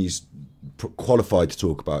 Emma Kenny's qualified to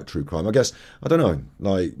talk about true crime. I guess, I don't know,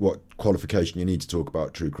 like, what qualification you need to talk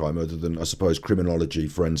about true crime other than, I suppose, criminology,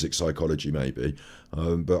 forensic psychology maybe.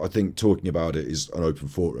 But I think talking about it is an open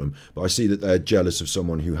forum. But I see that they're jealous of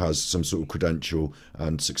someone who has some sort of credential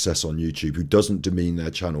and success on YouTube, who doesn't demean their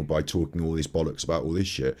channel by talking all this bollocks about all this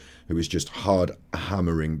shit, who is just hard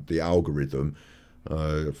hammering the algorithm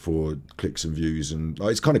for clicks and views, and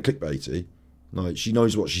like, it's kind of clickbaity. Like, she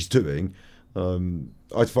knows what she's doing.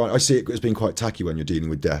 I see it as being quite tacky when you're dealing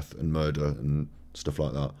with death and murder and stuff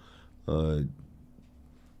like that. I'm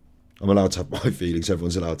allowed to have my feelings.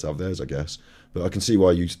 Everyone's allowed to have theirs, I guess. But I can see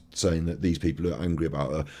why you're saying that these people are angry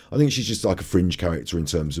about her. I think she's just like a fringe character in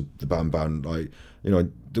terms of the Bam Bam. Like, you know,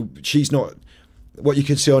 she's not. What you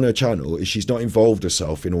can see on her channel is she's not involved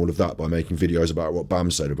herself in all of that by making videos about what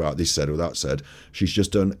Bam said, about this said or that said. She's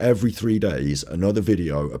just done every 3 days another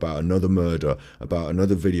video about another murder, about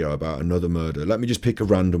another video about another murder. Let me just pick a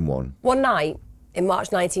random one. One night in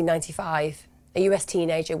March 1995, a US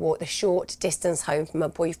teenager walked a short distance home from her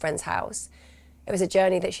boyfriend's house. It was a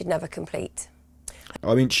journey that she'd never complete.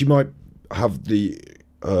 I mean, she might have the...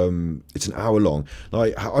 it's an hour long.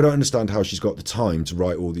 Like, I don't understand how she's got the time to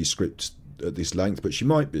write all these scripts at this length, but she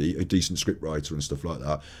might be a decent script writer and stuff like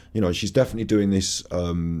that. You know, she's definitely doing this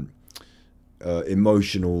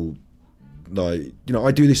emotional, like, you know,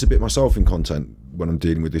 I do this a bit myself in content when I'm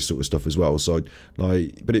dealing with this sort of stuff as well. So,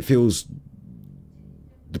 like, but it feels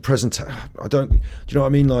the present. I don't. Do you know what I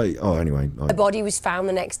mean? Like, oh, anyway. Her body was found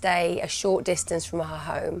the next day, a short distance from her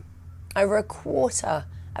home. Over a quarter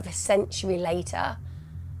of a century later,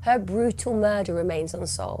 her brutal murder remains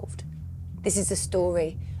unsolved. This is the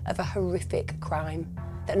story of a horrific crime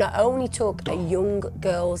that not only took a young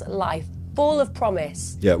girl's life full of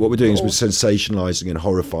promise. Yeah, what we're doing is we're sensationalising and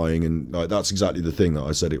horrifying, and like, that's exactly the thing that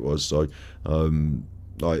I said it was. So,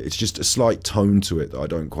 like, it's just a slight tone to it that I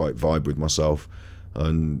don't quite vibe with myself,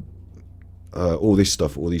 and all this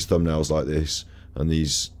stuff, all these thumbnails like this, and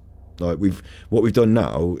these Like what we've done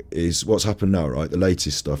now is what's happened now, right? The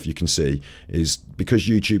latest stuff you can see is because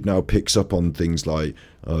YouTube now picks up on things like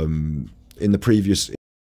in the previous.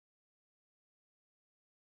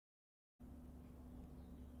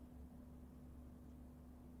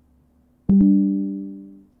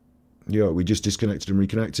 Yeah, we just disconnected and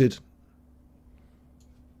reconnected.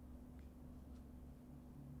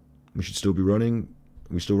 We should still be running.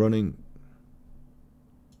 Are we still running?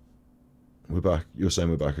 We're back. You're saying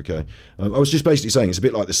we're back, okay. I was just basically saying it's a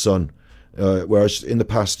bit like the sun, whereas in the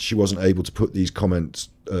past she wasn't able to put these comments.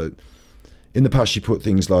 In the past she put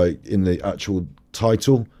things like in the actual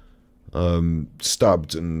title,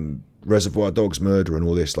 stabbed and Reservoir Dogs murder and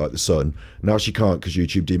all this, like the sun. Now she can't because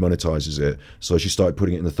YouTube demonetizes it, so she started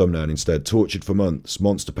putting it in the thumbnail instead. Tortured for months,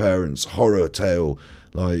 monster parents, horror tale.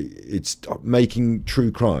 Like, it's making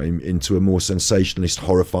true crime into a more sensationalist,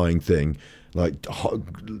 horrifying thing. Like,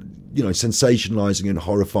 you know, sensationalizing and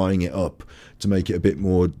horrifying it up to make it a bit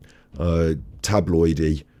more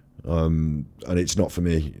tabloidy, and it's not for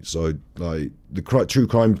me. So, like, the true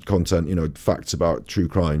crime content, you know, facts about true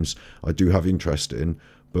crimes, I do have interest in,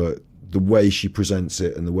 but the way she presents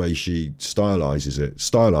it and the way she stylizes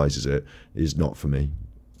it is not for me.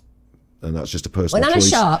 And that's just a personal When Anna choice.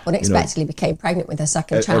 Sharp unexpectedly became pregnant with her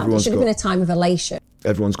second child, it should have been a time of elation.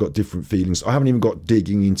 Everyone's got different feelings. I haven't even got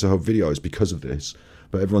digging into her videos because of this,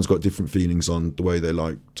 but everyone's got different feelings on the way they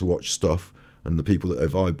like to watch stuff and the people that they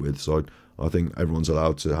vibe with. So I think everyone's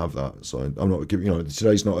allowed to have that. So I'm not giving, you know,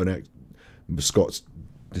 today's not Scott's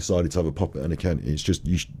decided to have a pop at Anna Kent. It's just,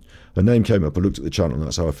 her name came up, I looked at the channel and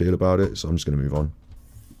that's how I feel about it. So I'm just going to move on.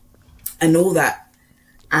 And all that.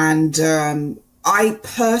 And I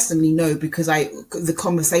personally know, because the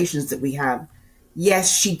conversations that we have,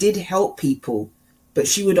 yes, she did help people, but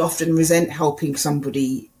she would often resent helping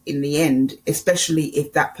somebody in the end, especially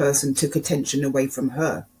if that person took attention away from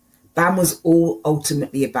her. Bam was all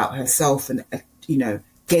ultimately about herself and, you know,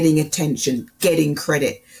 getting attention, getting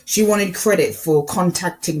credit. She wanted credit for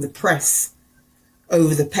contacting the press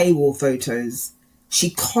over the paywall photos. She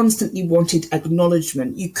constantly wanted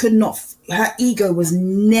acknowledgement. You could not, her ego was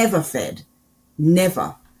never fed,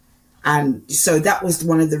 never. And so that was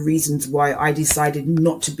one of the reasons why I decided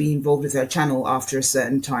not to be involved with her channel after a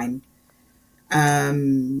certain time.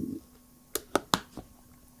 And,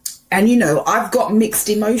 you know, I've got mixed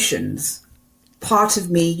emotions. Part of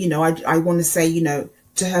me, you know, I want to say, you know,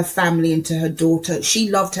 to her family and to her daughter, she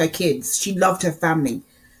loved her kids. She loved her family.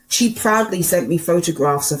 She proudly sent me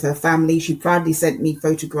photographs of her family. She proudly sent me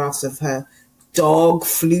photographs of her dog,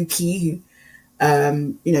 Fluky.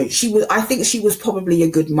 You know, I think she was probably a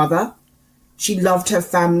good mother. She loved her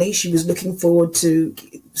family. She was looking forward to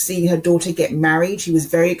seeing her daughter get married. She was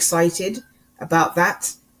very excited about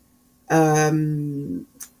that.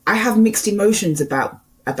 I have mixed emotions about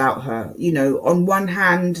her. You know, on one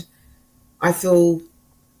hand, I feel,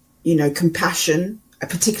 you know, compassion,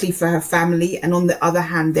 particularly for her family. And on the other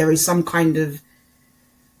hand, there is some kind of,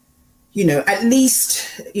 you know, at least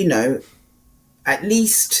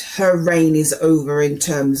her reign is over in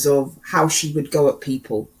terms of how she would go at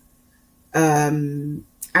people. And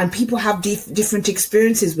people have different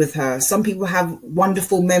experiences with her. Some people have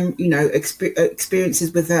wonderful,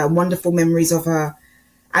 experiences with her, wonderful memories of her,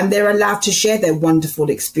 and they're allowed to share their wonderful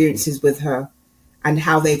experiences with her and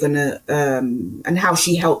how they're gonna, and how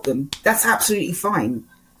she helped them. That's absolutely fine.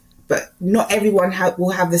 But not everyone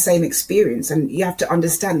will have the same experience, and you have to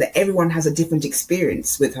understand that everyone has a different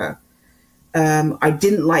experience with her. I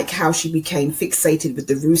didn't like how she became fixated with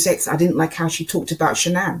the Ruseks. I didn't like how she talked about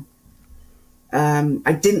Shanann.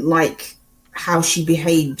 I didn't like how she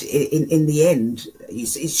behaved in the end.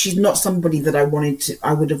 She's not somebody that I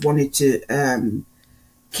would have wanted to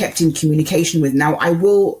kept in communication with. Now, I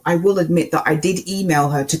will admit that I did email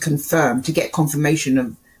her to confirm, to get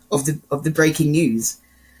confirmation of the breaking news.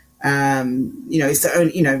 You know, it's the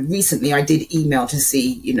only, you know, recently I did email to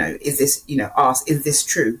see, you know, is this, you know, ask, is this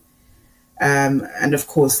true? And of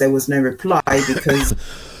course there was no reply because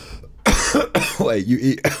wait.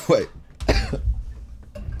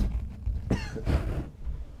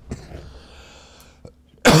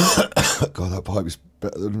 God, that pipe is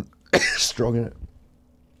better than strong, in it.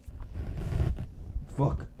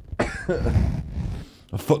 Fuck.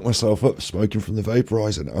 I fucked myself up smoking from the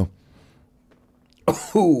vaporizer now.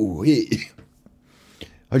 Oh, yeah.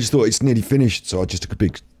 I just thought it's nearly finished, so I just took a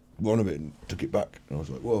big one of it and took it back. And I was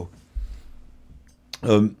like, whoa.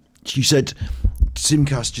 You said,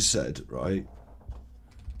 Simcast just said, right?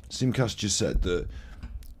 Simcast just said that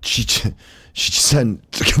she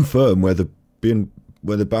sent to confirm whether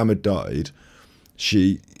Bam had died.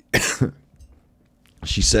 She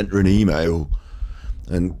sent her an email,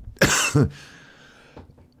 and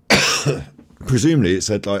Presumably it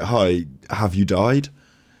said like, "Hi, have you died?"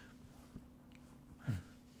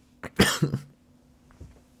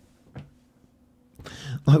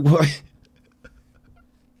 Like, why?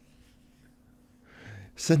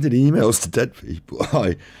 Sending emails to dead people.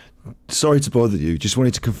 Hi, sorry to bother you. Just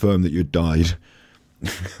wanted to confirm that you died.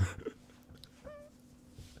 I'm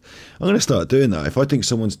going to start doing that. If I think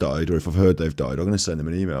someone's died or if I've heard they've died, I'm going to send them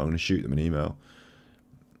an email. I'm going to shoot them an email.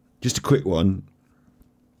 Just a quick one.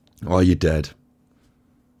 Are you dead?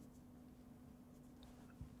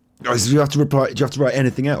 Do you have to reply? Do you have to write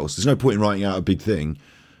anything else? There's no point in writing out a big thing.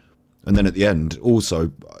 And then at the end,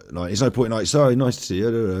 also, like, there's no point in like, sorry, nice to see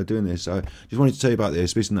you, doing this. I just wanted to tell you about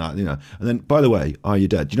this and that, you know. And then, by the way, are you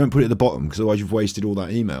dead? You don't put it at the bottom because otherwise you've wasted all that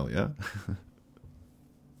email, yeah?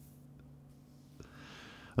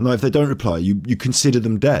 And like, if they don't reply, you consider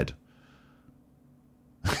them dead.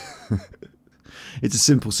 It's a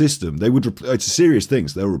simple system. They would. It's a serious thing,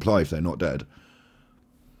 so they'll reply if they're not dead.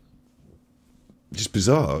 Just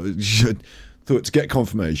bizarre. Thought to get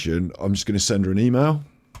confirmation, I'm just going to send her an email.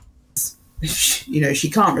 You know, she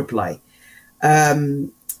can't reply.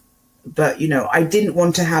 But, you know, I didn't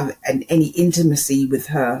want to have any intimacy with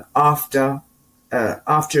her after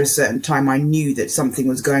a certain time. I knew that something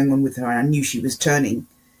was going on with her, and I knew she was turning.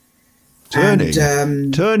 Turning?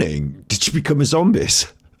 Turning? Did she become a zombie?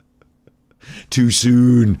 Too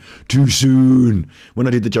soon, too soon. When I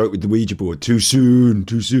did the joke with the Ouija board, too soon,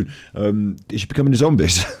 too soon. Is she becoming a zombie?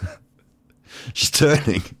 She's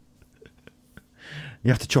turning. You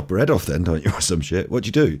have to chop her head off then, don't you, or some shit? What do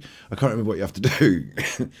you do? I can't remember what you have to do.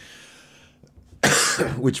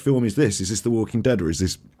 Which film is this? Is this The Walking Dead, or is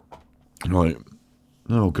this... Right.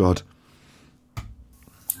 Oh, God.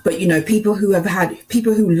 But, you know, people who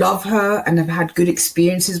love her and have had good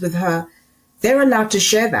experiences with her, they're allowed to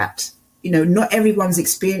share that. You know, not everyone's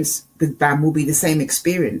experience with Bam will be the same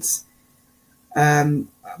experience.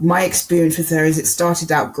 My experience with her is it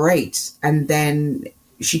started out great, and then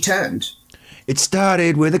she turned. It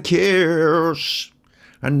started with a kiss.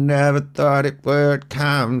 I never thought it would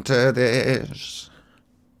come to this.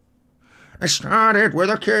 It started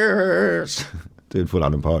with a kiss. Doing full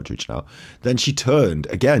Alan Partridge now. Then she turned.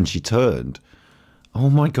 Again, she turned.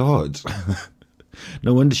 Oh my God.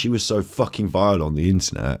 No wonder she was so fucking vile on the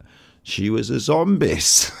internet. She was a zombie.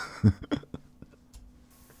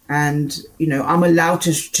 And, you know, I'm allowed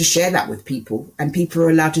to share that with people, and people are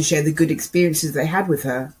allowed to share the good experiences they had with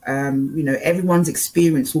her. You know, everyone's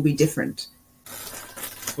experience will be different.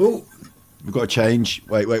 Oh, we've got to change.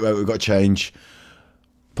 Wait, we've got to change.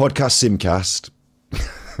 Podcast Simcast.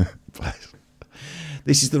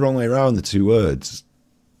 This is the wrong way around, the two words,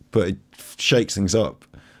 but it shakes things up.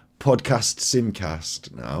 Podcast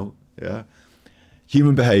Simcast now, yeah.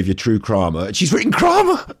 Human behaviour, true crama. And she's written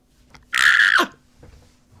crama.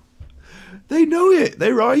 They know it.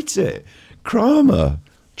 They write it. Crama.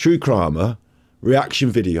 True crama.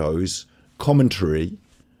 Reaction videos. Commentary.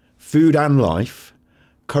 Food and life.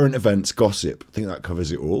 Current events. Gossip. I think that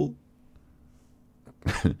covers it all.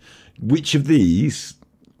 Which of these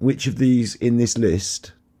in this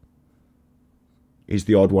list is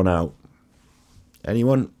the odd one out?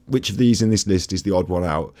 Anyone? Which of these in this list is the odd one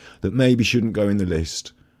out that maybe shouldn't go in the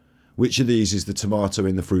list? Which of these is the tomato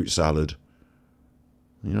in the fruit salad?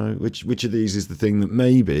 You know, which of these is the thing that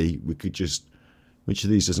maybe we could just... Which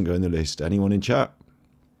of these doesn't go in the list? Anyone in chat?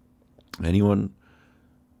 Anyone?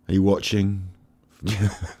 Are you watching?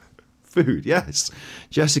 Food, yes.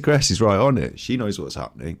 Jessica S is right on it. She knows what's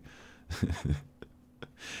happening.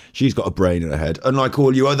 She's got a brain in her head. Unlike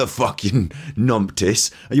all you other fucking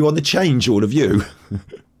numpties. Are you on the change, all of you?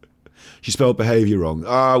 She spelled behaviour wrong.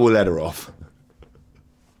 Ah, we'll let her off.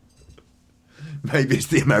 Maybe it's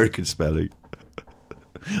the American spelling.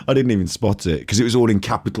 I didn't even spot it because it was all in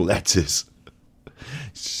capital letters.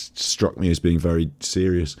 It struck me as being very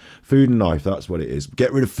serious. Food and life, that's what it is.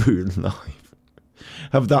 Get rid of food and life.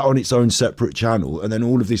 Have that on its own separate channel, and then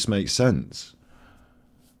all of this makes sense.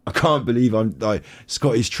 I can't believe I'm like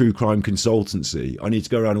Scotty's True Crime Consultancy. I need to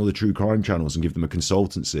go around all the true crime channels and give them a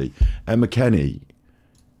consultancy. Emma Kenny,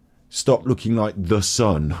 stop looking like the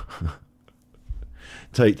Sun.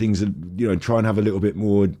 Take things, you know, try and have a little bit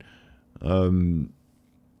more,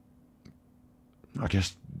 I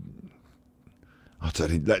guess, I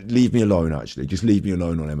don't know, leave me alone, actually. Just leave me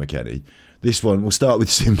alone on Emma Kenny. This one, we'll start with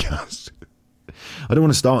Simcast. I don't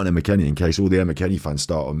want to start on Emma Kenny in case all the Emma Kenny fans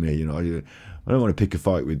start on me, you know. I don't want to pick a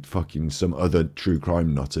fight with fucking some other true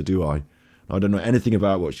crime nutter, do I? I don't know anything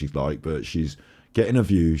about what she's like, but she's getting a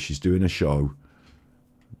view, she's doing a show.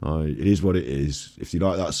 It is what it is. If you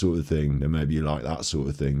like that sort of thing, then maybe you like that sort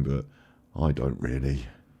of thing, but I don't really.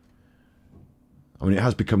 I mean, it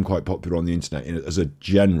has become quite popular on the internet as a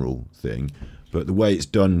general thing, but the way it's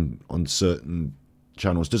done on certain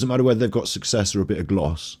channels, doesn't matter whether they've got success or a bit of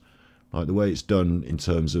gloss, like the way it's done in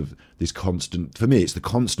terms of this constant, for me, it's the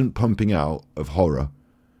constant pumping out of horror,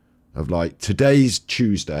 of like, today's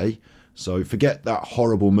Tuesday, so forget that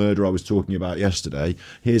horrible murder I was talking about yesterday,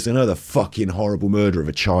 here's another fucking horrible murder of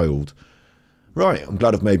a child. Right, I'm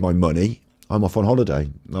glad I've made my money, I'm off on holiday.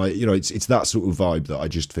 Like, you know, it's that sort of vibe that I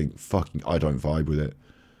just think, fucking, I don't vibe with it.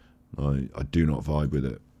 I do not vibe with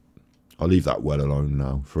it. I'll leave that well alone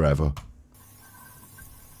now, forever.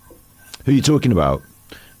 Who are you talking about?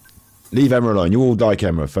 Leave Emma alone. You all like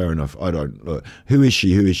Emma, fair enough. I don't. Look, who is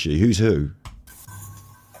she? Who is she? Who's who?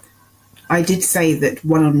 I did say that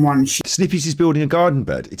one-on-one... Snippy's is building a garden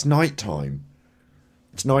bed. It's night time.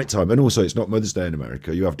 It's night time. And also, it's not Mother's Day in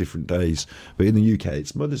America. You have different days. But in the UK,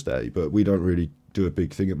 it's Mother's Day. But we don't really do a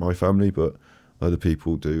big thing at my family. But other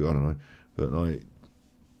people do. I don't know. But like...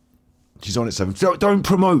 She's on at 7. Don't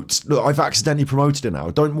promote. Look, I've accidentally promoted her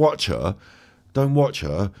now. Don't watch her. Don't watch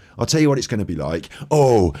her. I'll tell you what it's going to be like.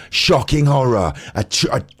 Oh, shocking horror.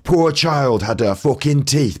 A poor child had her fucking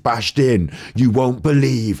teeth bashed in. You won't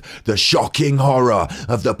believe the shocking horror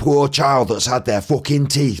of the poor child that's had their fucking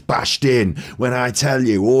teeth bashed in when I tell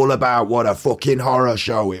you all about what a fucking horror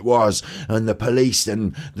show it was. And the police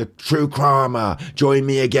and the true crimer join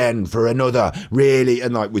me again for another really,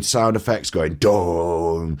 and like with sound effects going,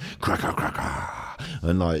 dong, cracker, cracker.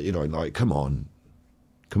 And like, you know, like, come on.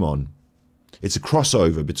 Come on. It's a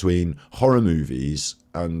crossover between horror movies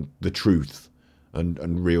and the truth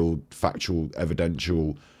and real factual,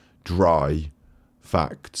 evidential, dry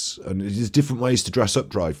facts. And there's different ways to dress up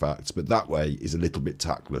dry facts, but that way is a little bit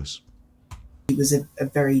tactless. He was a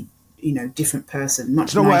very, you know, different person. Much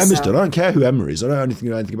It's not nicer. what Emma's done. I don't care who Emma is. I don't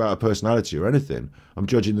know anything about her personality or anything. I'm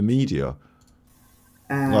judging the media.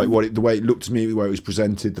 Like the way it looked to me, the way it was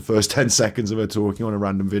presented, the first 10 seconds of her talking on a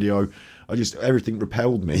random video. Everything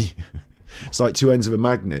repelled me. It's like two ends of a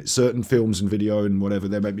magnet. Certain films and video and whatever,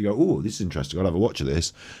 they make me go, oh, this is interesting, I'll have a watch of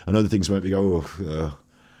this. And other things make me go, oh,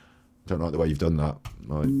 don't like the way you've done that.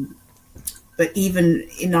 Like, but even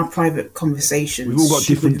in our private conversations... We've all got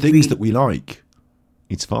different things that we like.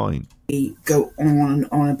 It's fine. Go on and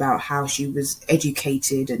on about how she was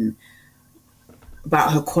educated and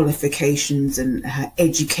about her qualifications and her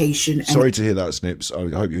education. Sorry to hear that, Snips. I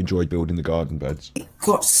hope you enjoyed building the garden beds. It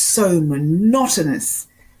got so monotonous.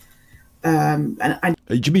 Do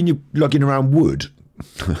you mean you're lugging around wood?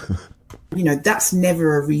 You know, that's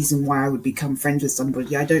never a reason why I would become friends with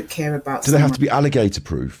somebody. I don't care about... Do they have to be alligator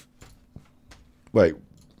proof? Wait.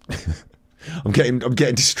 I'm getting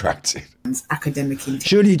distracted. Academic intelligence.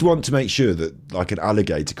 Surely you'd want to make sure that like an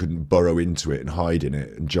alligator couldn't burrow into it and hide in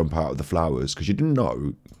it and jump out of the flowers, because you didn't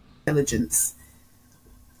know. Intelligence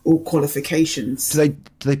or qualifications. Do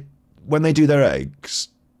they when they do their eggs,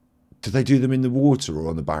 do they do them in the water or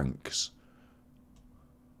on the banks?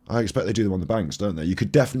 I expect they do them on the banks, don't they? You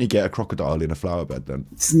could definitely get a crocodile in a flower bed then.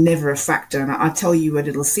 It's never a factor. And I'll tell you a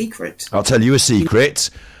little secret. I'll tell you a secret.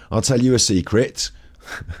 I'll tell you a secret.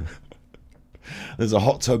 There's a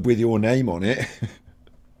hot tub with your name on it.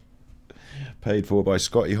 Paid for by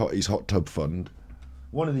Scotty Hotty's Hot Tub Fund.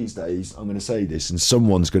 One of these days, I'm going to say this, and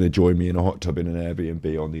someone's going to join me in a hot tub in an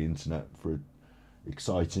Airbnb on the internet for an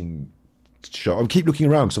exciting show. I keep looking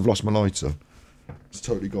around because I've lost my lighter. It's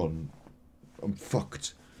totally gone. I'm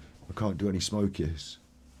fucked. I can't do any smokies.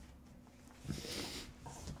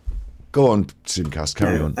 Go on, Simcast,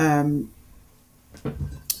 carry on.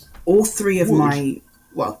 All three of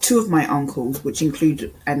two of my uncles, which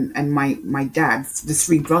include and my dad, the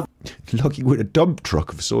three brothers. Lucky with a dump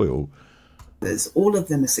truck of soil. All of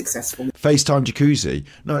them are successful. FaceTime jacuzzi.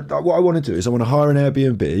 No, what I want to do is I want to hire an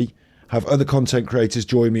Airbnb, have other content creators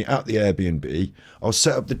join me at the Airbnb. I'll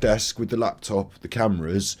set up the desk with the laptop, the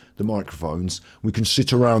cameras, the microphones. We can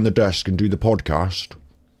sit around the desk and do the podcast.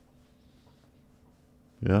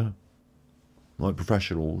 Yeah. Like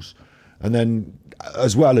professionals. And then,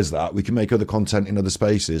 as well as that, we can make other content in other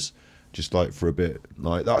spaces, just like for a bit.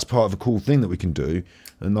 Like, that's part of a cool thing that we can do.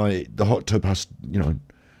 And like, the hot tub has, you know,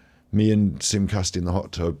 me and Simcast in the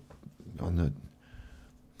hot tub in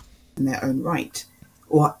their own right.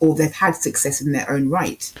 Or they've had success in their own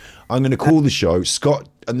right. I'm going to call the show Scott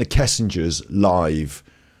and the Kessingers Live.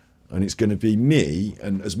 And it's going to be me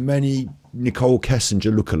and as many Nicole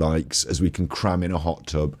Kessinger lookalikes as we can cram in a hot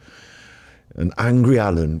tub. And Angry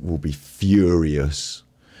Alan will be furious.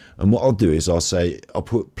 And what I'll do is I'll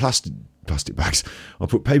put plastic bags. I'll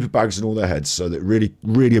put paper bags on all their heads so that really,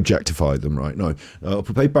 really objectify them, right? No, I'll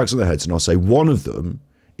put paper bags on their heads and I'll say one of them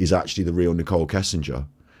is actually the real Nicole Kessinger.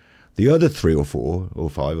 The other 3 or 4 or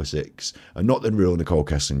 5 or 6 are not the real Nicole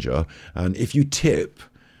Kessinger. And if you tip,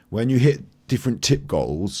 when you hit different tip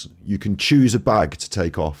goals, you can choose a bag to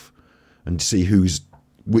take off and see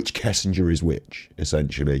which Kessinger is which,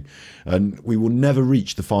 essentially. And we will never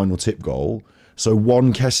reach the final tip goal. So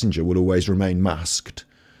one Kessinger will always remain masked.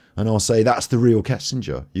 And I'll say, that's the real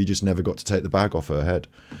Kessinger. You just never got to take the bag off her head.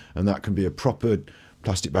 And that can be a proper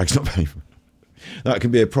plastic bag's not paper. That can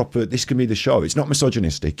be a proper, this can be the show. It's not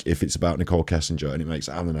misogynistic if it's about Nicole Kessinger and it makes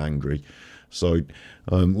Alan angry. So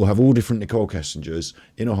we'll have all different Nicole Kessingers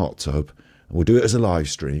in a hot tub. And we'll do it as a live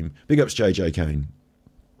stream. Big ups JJ Kane.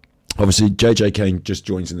 Obviously, JJ Kane just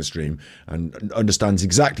joins in the stream and understands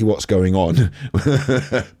exactly what's going on.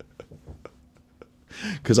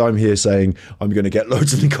 Because I'm here saying I'm going to get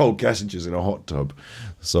loads of Nicole Kessingers in a hot tub.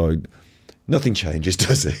 So nothing changes,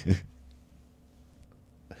 does it?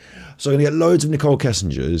 So I'm going to get loads of Nicole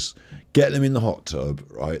Kessingers, get them in the hot tub,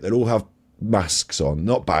 right? They'll all have masks on,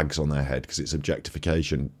 not bags on their head because it's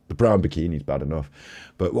objectification. The brown bikini's bad enough.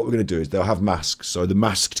 But what we're going to do is they'll have masks. So the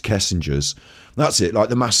masked Kessingers, that's it, like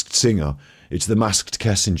the Masked Singer. It's the masked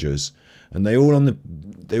Kessingers. And they all on the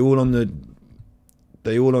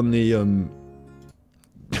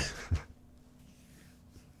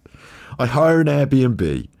I hire an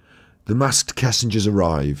Airbnb. The masked Kessingers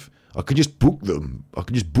arrive. I can just book them. I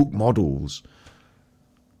can just book models.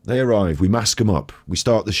 They arrive. We mask them up. We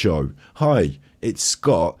start the show. Hi, it's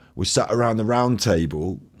Scott. We're sat around the round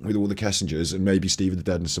table with all the Kessingers and maybe Steve of the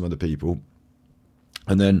Dead and some other people.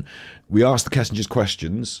 And then we ask the Kessingers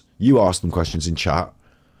questions. You ask them questions in chat.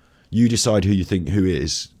 You decide who you think who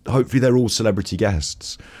is. Hopefully they're all celebrity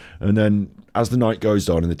guests. And then as the night goes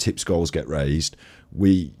on and the tips goals get raised,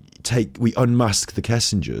 we unmask the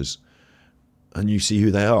Kessingers and you see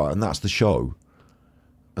who they are, and that's the show.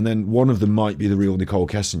 And then one of them might be the real Nicole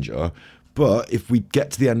Kessinger, but if we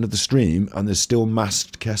get to the end of the stream and there's still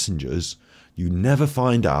masked Kessingers, you never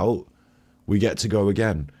find out. We get to go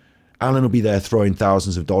again. Alan will be there throwing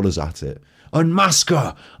thousands of dollars at it. Unmask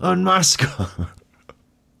her! Unmask her!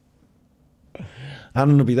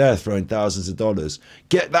 Alan will be there throwing thousands of dollars.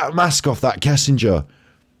 Get that mask off that Kessinger.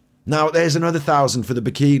 Now there's another 1,000 for the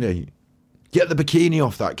bikini. Get the bikini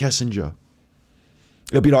off that Kessinger.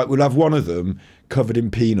 It'll be like, we'll have one of them covered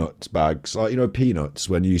in peanuts bags. Like, you know, peanuts,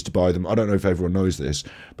 when you used to buy them. I don't know if everyone knows this,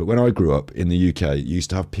 but when I grew up in the UK, you used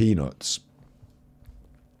to have peanuts.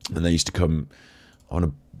 And they used to come on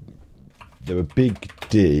a... They were big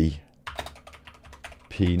D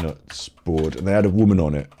peanuts board. And they had a woman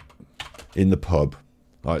on it in the pub,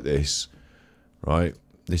 like this. Right?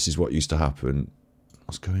 This is what used to happen.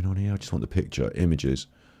 What's going on here? I just want the picture. Images.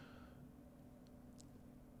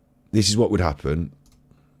 This is what would happen.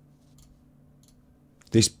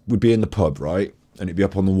 This would be in the pub, right? And it'd be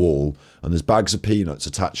up on the wall, and there's bags of peanuts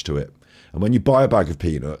attached to it. And when you buy a bag of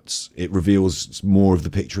peanuts, it reveals more of the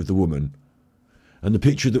picture of the woman. And the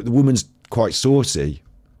picture that the woman's quite saucy.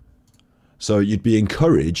 So you'd be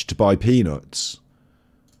encouraged to buy peanuts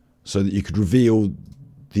so that you could reveal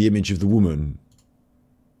the image of the woman.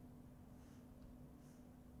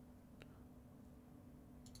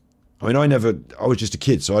 I mean, I was just a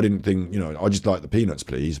kid, so I didn't think, you know, I just like the peanuts,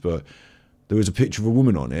 please, but there was a picture of a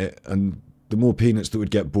woman on it, and the more peanuts that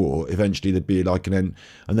would get bought, eventually there'd be like an end.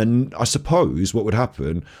 And then I suppose what would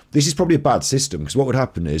happen, this is probably a bad system, because what would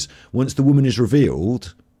happen is, once the woman is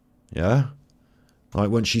revealed, yeah, like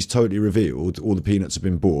once she's totally revealed, all the peanuts have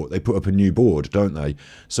been bought, they put up a new board, don't they?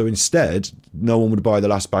 So instead, no one would buy the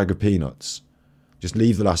last bag of peanuts. Just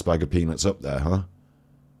leave the last bag of peanuts up there, huh?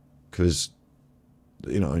 Because,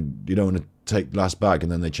 you know, you don't want to take the last bag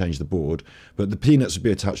and then they change the board. But the peanuts would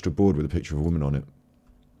be attached to a board with a picture of a woman on it.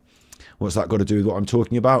 What's that got to do with what I'm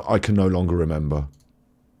talking about? I can no longer remember.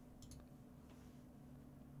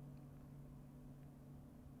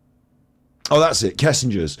 Oh, that's it.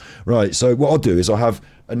 Kessingers. Right, so what I'll do is I'll have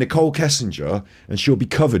a Nicole Kessinger and she'll be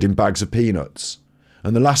covered in bags of peanuts.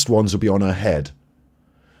 And the last ones will be on her head.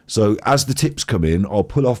 So as the tips come in, I'll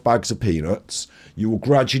pull off bags of peanuts. You will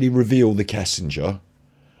gradually reveal the Kessinger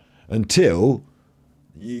until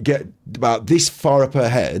you get about this far up her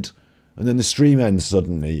head, and then the stream ends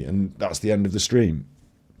suddenly, and that's the end of the stream.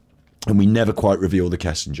 And we never quite reveal the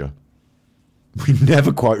Kessinger. We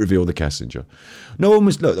never quite reveal the Kessinger. No one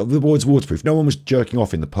was, look, the board's waterproof. No one was jerking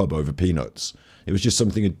off in the pub over peanuts. It was just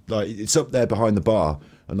something like, it's up there behind the bar,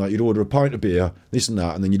 and like you'd order a pint of beer, this and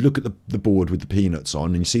that, and then you'd look at the board with the peanuts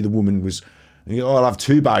on, and you see the woman was, and you go, oh, I'll have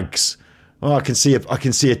 2 bags. Oh, I can see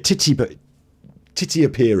a titty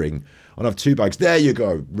appearing. I'll have 2 bags. There you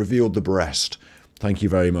go. Revealed the breast. Thank you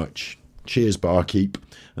very much. Cheers, barkeep.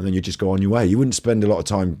 And then you just go on your way. You wouldn't spend a lot of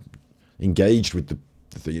time engaged with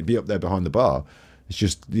the thing. You'd be up there behind the bar. It's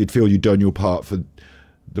just you'd feel you'd done your part for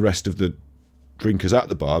the rest of the drinkers at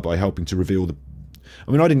the bar by helping to reveal the.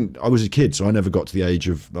 I mean, I was a kid, so I never got to the age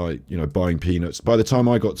of like buying peanuts. By the time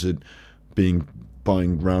I got to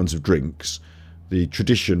buying rounds of drinks, the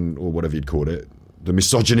tradition or whatever you'd call it, the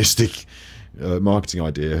misogynistic marketing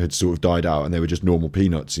idea had sort of died out, and they were just normal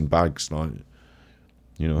peanuts in bags. Like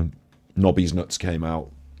Nobby's nuts came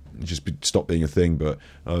out, it just stopped being a thing. But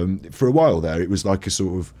for a while there, it was like a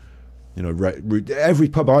sort of every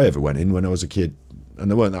pub I ever went in when I was a kid. And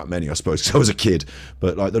there weren't that many, I suppose, because I was a kid.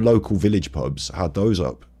 But like the local village pubs had those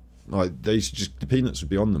up. Like they used to the peanuts would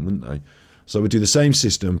be on them, wouldn't they? So we'd do the same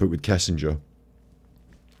system, but with Kessinger.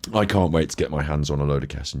 I can't wait to get my hands on a load of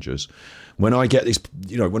Kessingers. When I get this,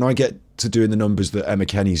 when I get to doing the numbers that Emma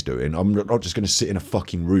Kenny's doing, I'm not just going to sit in a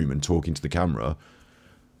fucking room and talk into the camera.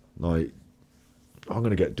 Like, I'm going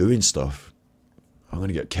to get doing stuff. I'm going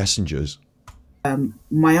to get Kessingers.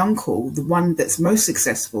 My uncle, the one that's most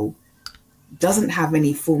successful, doesn't have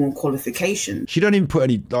any formal qualification. She don't even put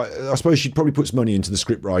any, like, I suppose she probably puts money into the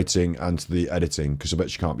script writing and to the editing, because I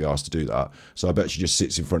bet she can't be asked to do that. So I bet she just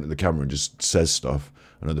sits in front of the camera and just says stuff,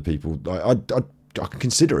 and other people, I can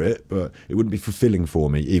consider it, but it wouldn't be fulfilling for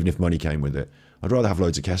me, even if money came with it. I'd rather have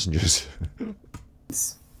loads of Kessingers.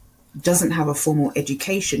 Doesn't have a formal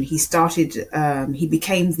education. He started, he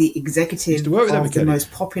became the executive of the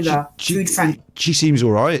most popular food franchise. She seems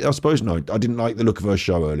all right, I suppose. No, I didn't like the look of her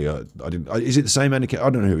show earlier. Is it the same Emma Kenny? I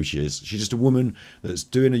don't know who she is. She's just a woman that's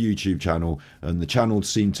doing a YouTube channel, and the channel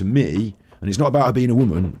seemed to me, and it's not about her being a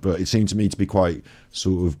woman, but it seemed to me to be quite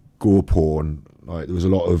sort of gore porn. Like there was a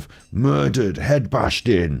lot of murdered, head bashed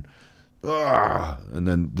in, and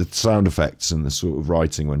then the sound effects and the sort of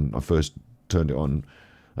writing when I first turned it on.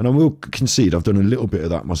 And I will concede, I've done a little bit of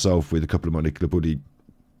that myself with a couple of my Nicola Buddy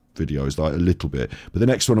videos, like a little bit. But the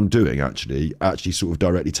next one I'm doing actually sort of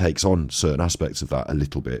directly takes on certain aspects of that a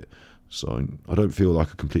little bit. So I don't feel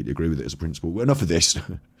like I completely agree with it as a principle. Well, enough of this.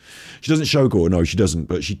 She doesn't show gore, no, she doesn't.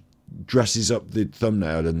 But she dresses up the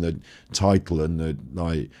thumbnail and the title and the,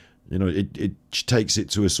 like, she takes it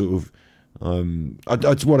to a sort of,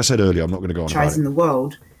 what I said earlier, I'm not going to go on about it. In the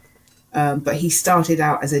world, but he started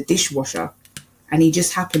out as a dishwasher. And he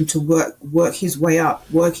just happened to work his way up.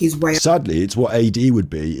 Sadly, it's what AD would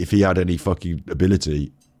be if he had any fucking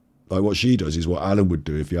ability. Like what she does is what Alan would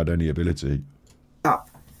do if he had any ability. Up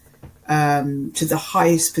to the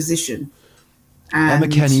highest position. And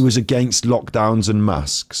Emma Kenny was against lockdowns and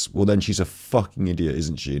masks. Well, then she's a fucking idiot,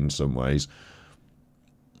 isn't she, in some ways?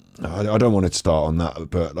 I don't want to start on that,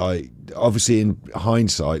 but like obviously in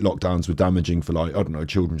hindsight, lockdowns were damaging for, like, I don't know,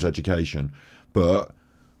 children's education. But...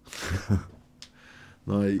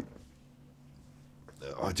 like,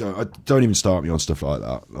 I don't even start me on stuff like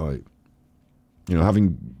that. Like,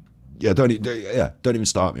 don't even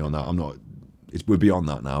start me on that. I'm not. We're beyond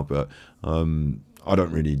that now. But I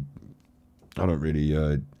don't really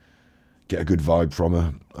get a good vibe from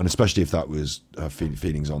her, and especially if that was her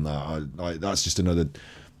feelings on that. That's just another,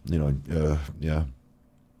 yeah.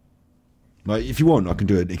 Like, if you want, I can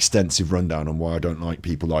do an extensive rundown on why I don't like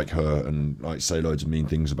people like her and, like, say loads of mean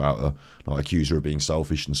things about her, like accuse her of being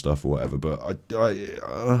selfish and stuff or whatever. But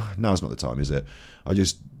now's not the time, is it? I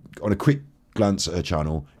just, on a quick glance at her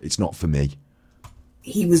channel, it's not for me.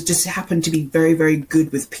 He was just happened to be very, very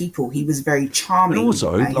good with people. He was very charming. And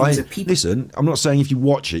also, listen, I'm not saying if you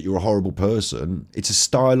watch it, you're a horrible person. It's a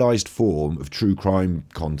stylized form of true crime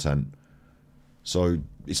content. So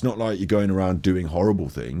it's not like you're going around doing horrible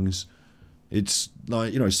things. It's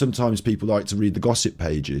like, sometimes people like to read the gossip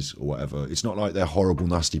pages or whatever. It's not like they're horrible,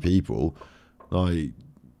 nasty people. Like,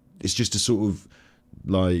 it's just a sort of,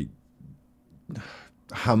 like,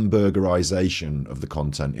 hamburgerization of the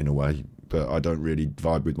content in a way. But I don't really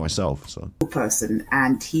vibe with myself. So, person,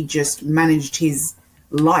 and he just managed his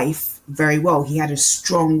life very well. He had a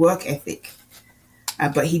strong work ethic,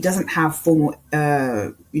 but he doesn't have formal,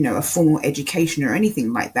 a formal education or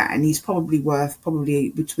anything like that. And he's probably worth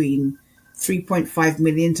between 3.5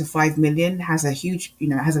 million to 5 million. Has a huge,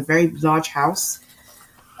 has a very large house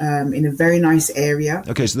in a very nice area.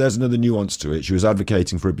 Okay, so there's another nuance to it. She was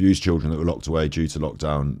advocating for abused children that were locked away due to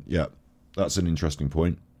lockdown. Yeah, that's an interesting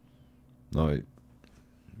point. Like,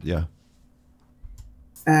 yeah.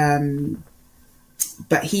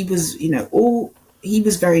 But he was, he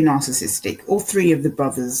was very narcissistic. All three of the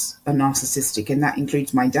brothers are narcissistic, and that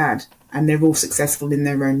includes my dad. And they're all successful in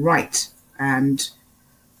their own right. And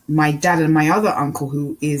my dad and my other uncle,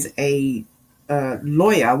 who is a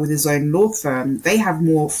lawyer with his own law firm, they have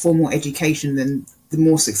more formal education than the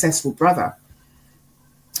more successful brother.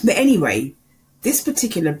 But anyway, this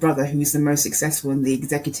particular brother, who's the most successful and the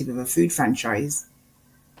executive of a food franchise,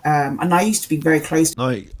 And I used to be very close.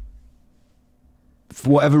 Like, for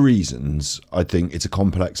whatever reasons, I think it's a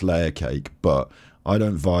complex layer cake, but I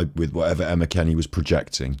don't vibe with whatever Emma Kenny was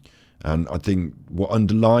projecting. And I think what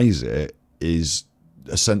underlies it is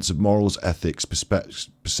a sense of morals, ethics,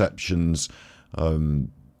 perceptions, a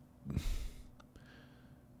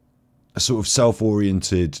sort of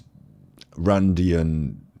self-oriented,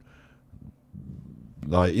 Randian,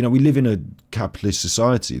 like, you know, we live in a capitalist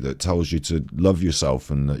society that tells you to love yourself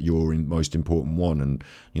and that you're the most important one, and,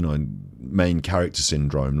 you know, main character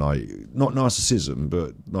syndrome, like, not narcissism,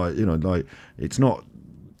 but, like, you know, like, it's not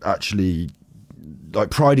actually, like,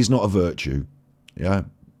 pride is not a virtue, yeah,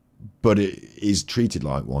 but it is treated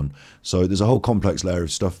like one. So there's a whole complex layer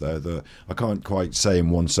of stuff there that I can't quite say in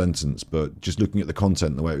one sentence, but just looking at the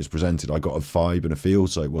content and the way it was presented, I got a vibe and a feel,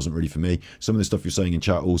 so it wasn't really for me. Some of the stuff you're saying in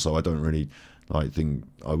chat also, I don't really, I think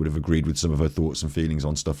I would have agreed with some of her thoughts and feelings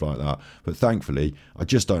on stuff like that. But thankfully, I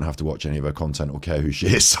just don't have to watch any of her content or care who she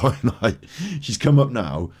is. So, like, she's come up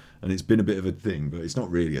now, and it's been a bit of a thing, but it's not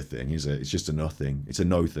really a thing, is it? It's just a nothing. It's a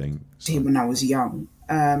no thing. So. When I was young,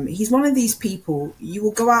 he's one of these people, you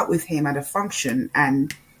will go out with him at a function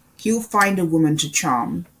and he'll find a woman to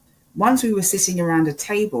charm. Once we were sitting around a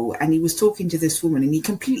table and he was talking to this woman and he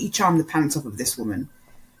completely charmed the pants off of this woman.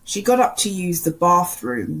 She got up to use the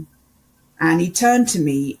bathroom and he turned to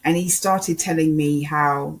me and he started telling me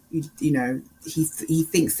how, you know, he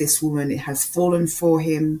thinks this woman has fallen for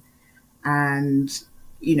him, and,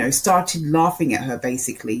 you know, started laughing at her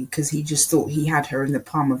basically because he just thought he had her in the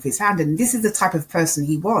palm of his hand. And this is the type of person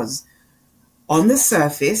he was. On the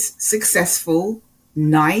surface, successful,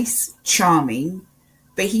 nice, charming,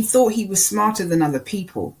 but he thought he was smarter than other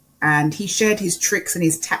people. And he shared his tricks and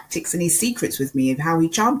his tactics and his secrets with me of how he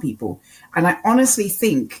charmed people. And I honestly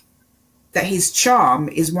think that his charm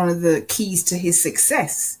is one of the keys to his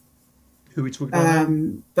success. Who are we talking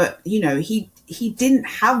about? But, you know, he didn't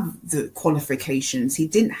have the qualifications. He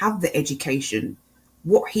didn't have the education.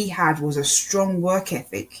 What he had was a strong work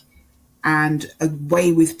ethic and a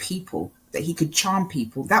way with people, that he could charm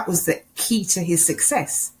people. That was the key to his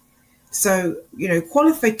success. So, you know,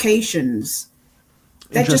 qualifications,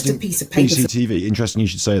 they're just a piece of paper. PCTV, interesting you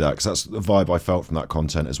should say that, because that's the vibe I felt from that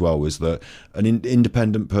content as well, was that an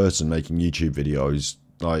independent person making YouTube videos,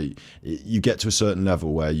 like, you get to a certain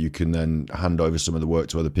level where you can then hand over some of the work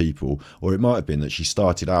to other people. Or it might have been that she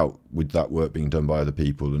started out with that work being done by other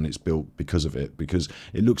people and it's built because of it, because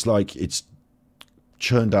it looks like it's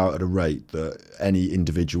churned out at a rate that any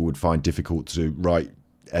individual would find difficult to write,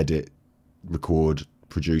 edit, record,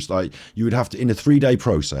 produce. Like, you would have to, in a 3-day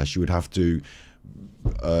process, you would have to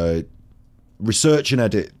research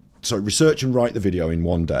and write the video in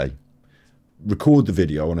 1 day, record the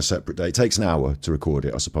video on a separate day. It takes an hour to record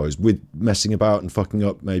it, I suppose, with messing about and fucking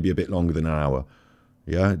up, maybe a bit longer than an hour.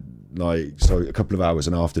 Yeah, like, so a couple of hours,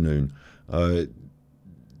 an afternoon.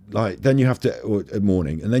 Like, then you have to, or a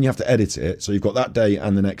morning, and then you have to edit it. So you've got that day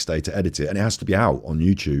and the next day to edit it, and it has to be out on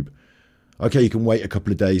YouTube. Okay, you can wait a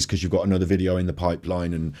couple of days because you've got another video in the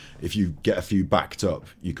pipeline, and if you get a few backed up,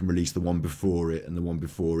 you can release the one before it and the one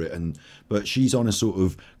before it. But she's on a sort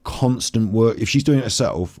of constant work. If she's doing it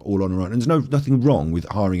herself, all on her own, and there's nothing wrong with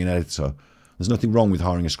hiring an editor. There's nothing wrong with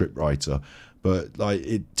hiring a script writer. But, like,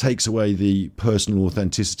 it takes away the personal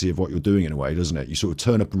authenticity of what you're doing in a way, doesn't it? You sort of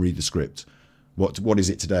turn up and read the script. What is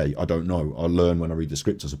it today? I don't know. I'll learn when I read the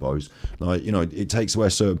script, I suppose. Like, you know, it takes away a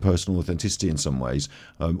certain personal authenticity in some ways.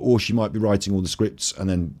 Or she might be writing all the scripts and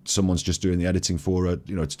then someone's just doing the editing for her,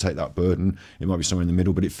 you know, to take that burden. It might be somewhere in the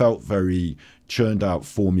middle, but it felt very churned out,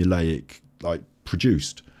 formulaic, like,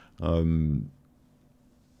 produced. So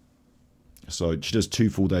she does 2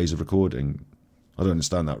 full days of recording. I don't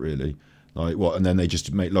understand that, really. Like, what? And then they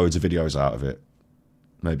just make loads of videos out of it.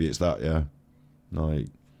 Maybe it's that, yeah. Like,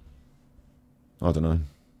 I don't know.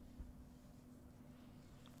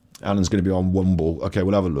 Alan's going to be on Wumble. Okay,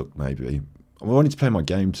 we'll have a look, maybe. I wanted to play my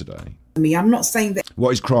game today. I'm not saying that. What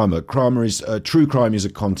is crime? Crime is true crime is a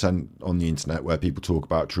content on the internet where people talk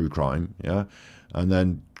about true crime, yeah? And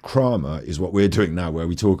then Krama is what we're doing now, where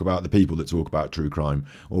we talk about the people that talk about true crime,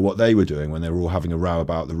 or what they were doing when they were all having a row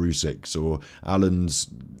about the Rusiks, or Alan's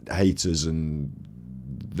haters and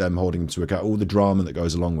them holding him to account, all the drama that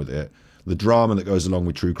goes along with it. The drama that goes along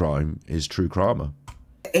with true crime is true crime.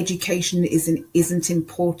 Education isn't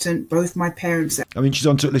important. Both my parents. I mean, she's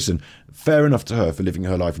on to it. Listen, fair enough to her for living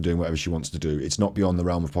her life and doing whatever she wants to do. It's not beyond the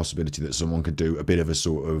realm of possibility that someone could do a bit of a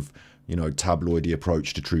sort of, you know, tabloidy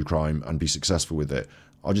approach to true crime and be successful with it.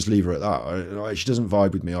 I'll just leave her at that. She doesn't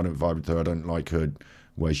vibe with me. I don't vibe with her. I don't like her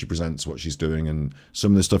way she presents what she's doing, and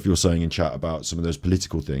some of the stuff you're saying in chat about some of those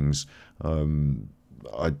political things. I'm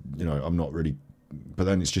not really but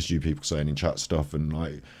then it's just you people saying in chat stuff, and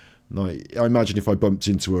like I imagine if I bumped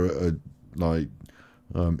into a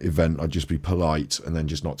event, I'd just be polite and then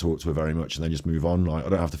just not talk to her very much and then just move on. Like, I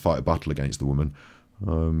don't have to fight a battle against the woman.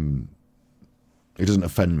 It doesn't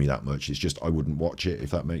offend me that much. It's just I wouldn't watch it,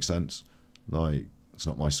 if that makes sense. Like, it's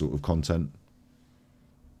not my sort of content.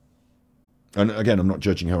 And again, I'm not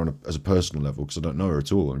judging her on as a personal level because I don't know her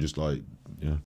at all. I'm just like, yeah.